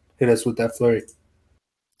 Jared, hit us with that flurry.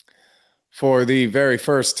 For the very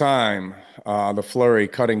first time, the flurry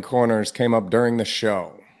cutting corners came up during the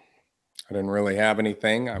show. I didn't really have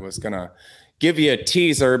anything. I was going to give you a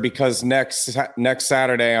teaser because next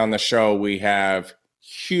Saturday on the show, we have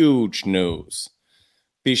huge news.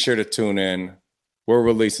 Be sure to tune in. We're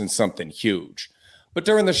releasing something huge. But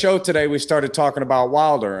during the show today, we started talking about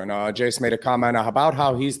Wilder, and Jace made a comment about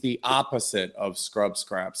how he's the opposite of Scrub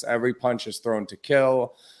Scraps. Every punch is thrown to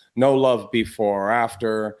kill, no love before or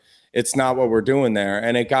after. it's not what we're doing there.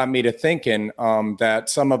 And it got me to thinking that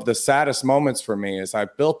some of the saddest moments for me is I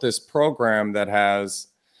built this program that has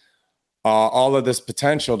all of this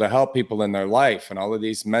potential to help people in their life and all of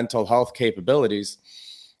these mental health capabilities.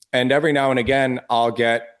 And every now and again, I'll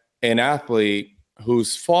get an athlete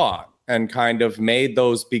who's fought and kind of made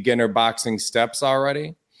those beginner boxing steps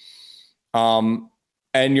already. And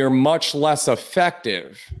you're much less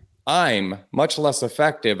effective. I'm much less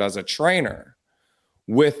effective as a trainer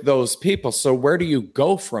with those people. So where do you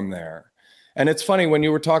go from there? And it's funny, when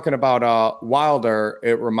you were talking about Wilder,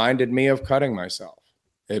 it reminded me of cutting myself.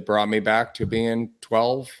 It brought me back to being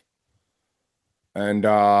 12 and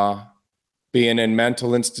being in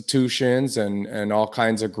mental institutions and all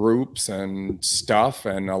kinds of groups and stuff.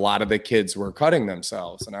 And a lot of the kids were cutting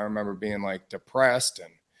themselves. And I remember being like depressed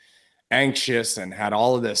and anxious and had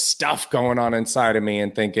all of this stuff going on inside of me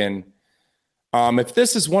and thinking, if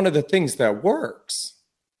this is one of the things that works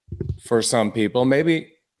for some people,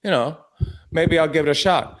 maybe I'll give it a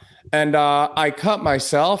shot. And I cut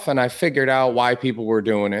myself and I figured out why people were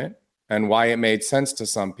doing it and why it made sense to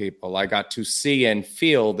some people. I got to see and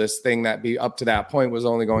feel this thing that up to that point was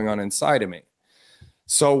only going on inside of me.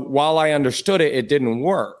 So while I understood it, it didn't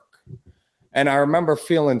work. And I remember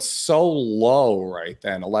feeling so low right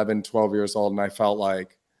then, 11, 12 years old. And I felt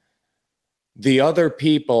like the other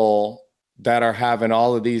people that are having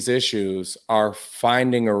all of these issues are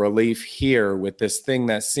finding a relief here with this thing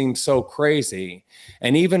that seems so crazy.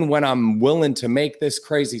 And even when I'm willing to make this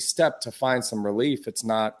crazy step to find some relief, it's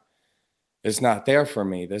not there for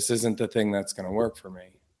me. This isn't the thing that's going to work for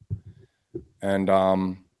me.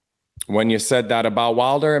 And when you said that about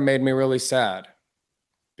Wilder, it made me really sad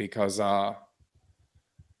because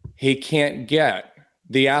he can't get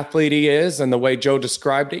the athlete he is, and the way Joe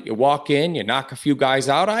described it, you walk in, you knock a few guys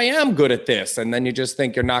out. I am good at this. And then you just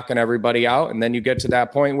think you're knocking everybody out. And then you get to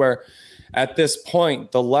that point where at this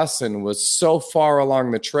point, the lesson was so far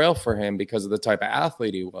along the trail for him because of the type of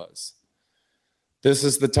athlete he was. This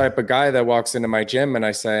is the type of guy that walks into my gym and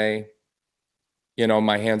I say,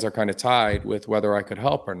 my hands are kind of tied with whether I could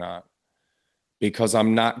help or not, because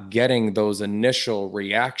I'm not getting those initial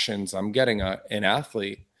reactions. I'm getting an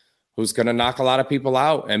athlete who's going to knock a lot of people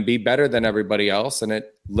out and be better than everybody else. And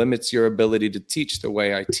it limits your ability to teach the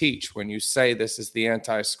way I teach. When you say this is the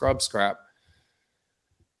anti-scrub scrap,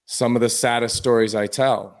 some of the saddest stories I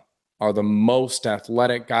tell are the most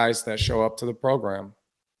athletic guys that show up to the program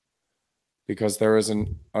because there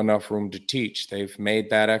isn't enough room to teach. They've made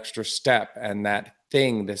that extra step, and that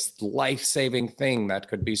thing, this life-saving thing that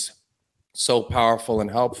could be so powerful and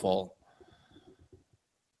helpful,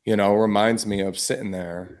 reminds me of sitting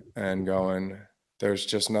there and going, there's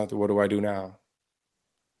just nothing. What do I do now?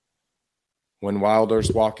 When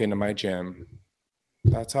Wilders walk into my gym,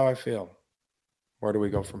 that's how I feel. Where do we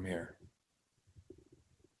go from here?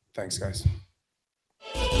 Thanks, guys.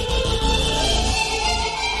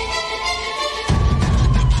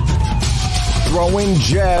 Throwing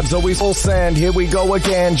jabs, always full send. Here we go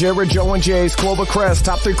again. Jared, Joe, and Jay's Clover Crest,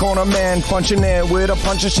 top three corner man, punching in with a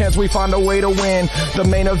puncher's chance. We find a way to win. The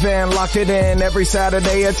main event, locked it in every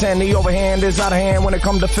Saturday at 10. The overhand is out of hand when it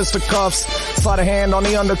comes to fisticuffs. Slide a hand on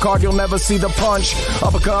the undercard, you'll never see the punch.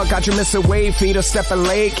 Uppercut got you missing weight, feet are stepping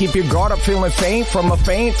late. Keep your guard up, feeling faint from a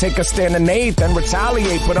feint. Take a stand and eight, then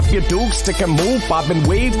retaliate. Put up your duke, stick and move, bob and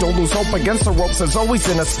wave. Don't lose hope against the ropes. There's always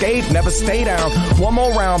an escape. Never stay down. One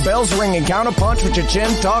more round, bells ringing, counter punch with your chin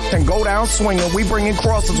tucked and go down swinging. We bringing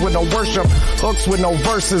crosses with no worship, hooks with no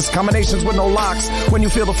verses, combinations with no locks. When you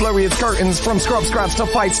feel the flurry of curtains, from scrub scraps to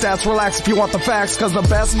fight stats, relax if you want the facts, cause the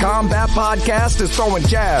best combat podcast is Throwing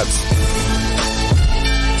Jabs.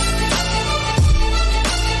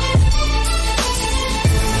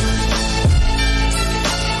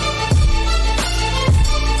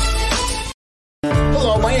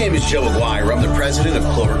 My name is Joe Aguirre. I'm the president of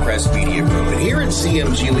Clovercrest Media Group. And here at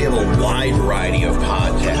CMG, we have a wide variety of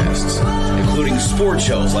podcasts, including sports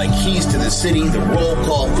shows like Keys to the City, The Roll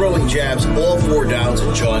Call, Throwing Jabs, All Four Downs,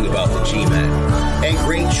 and Jawing About the G-Men. And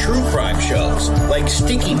great true crime shows like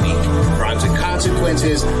Stinky Week, Crimes and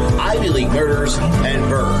Consequences, Ivy League Murders, and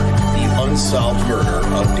Burn, the unsolved murder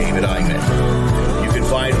of David Eichmann. You can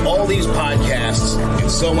find all these podcasts and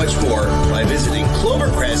so much more by visiting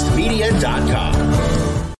ClovercrestMedia.com.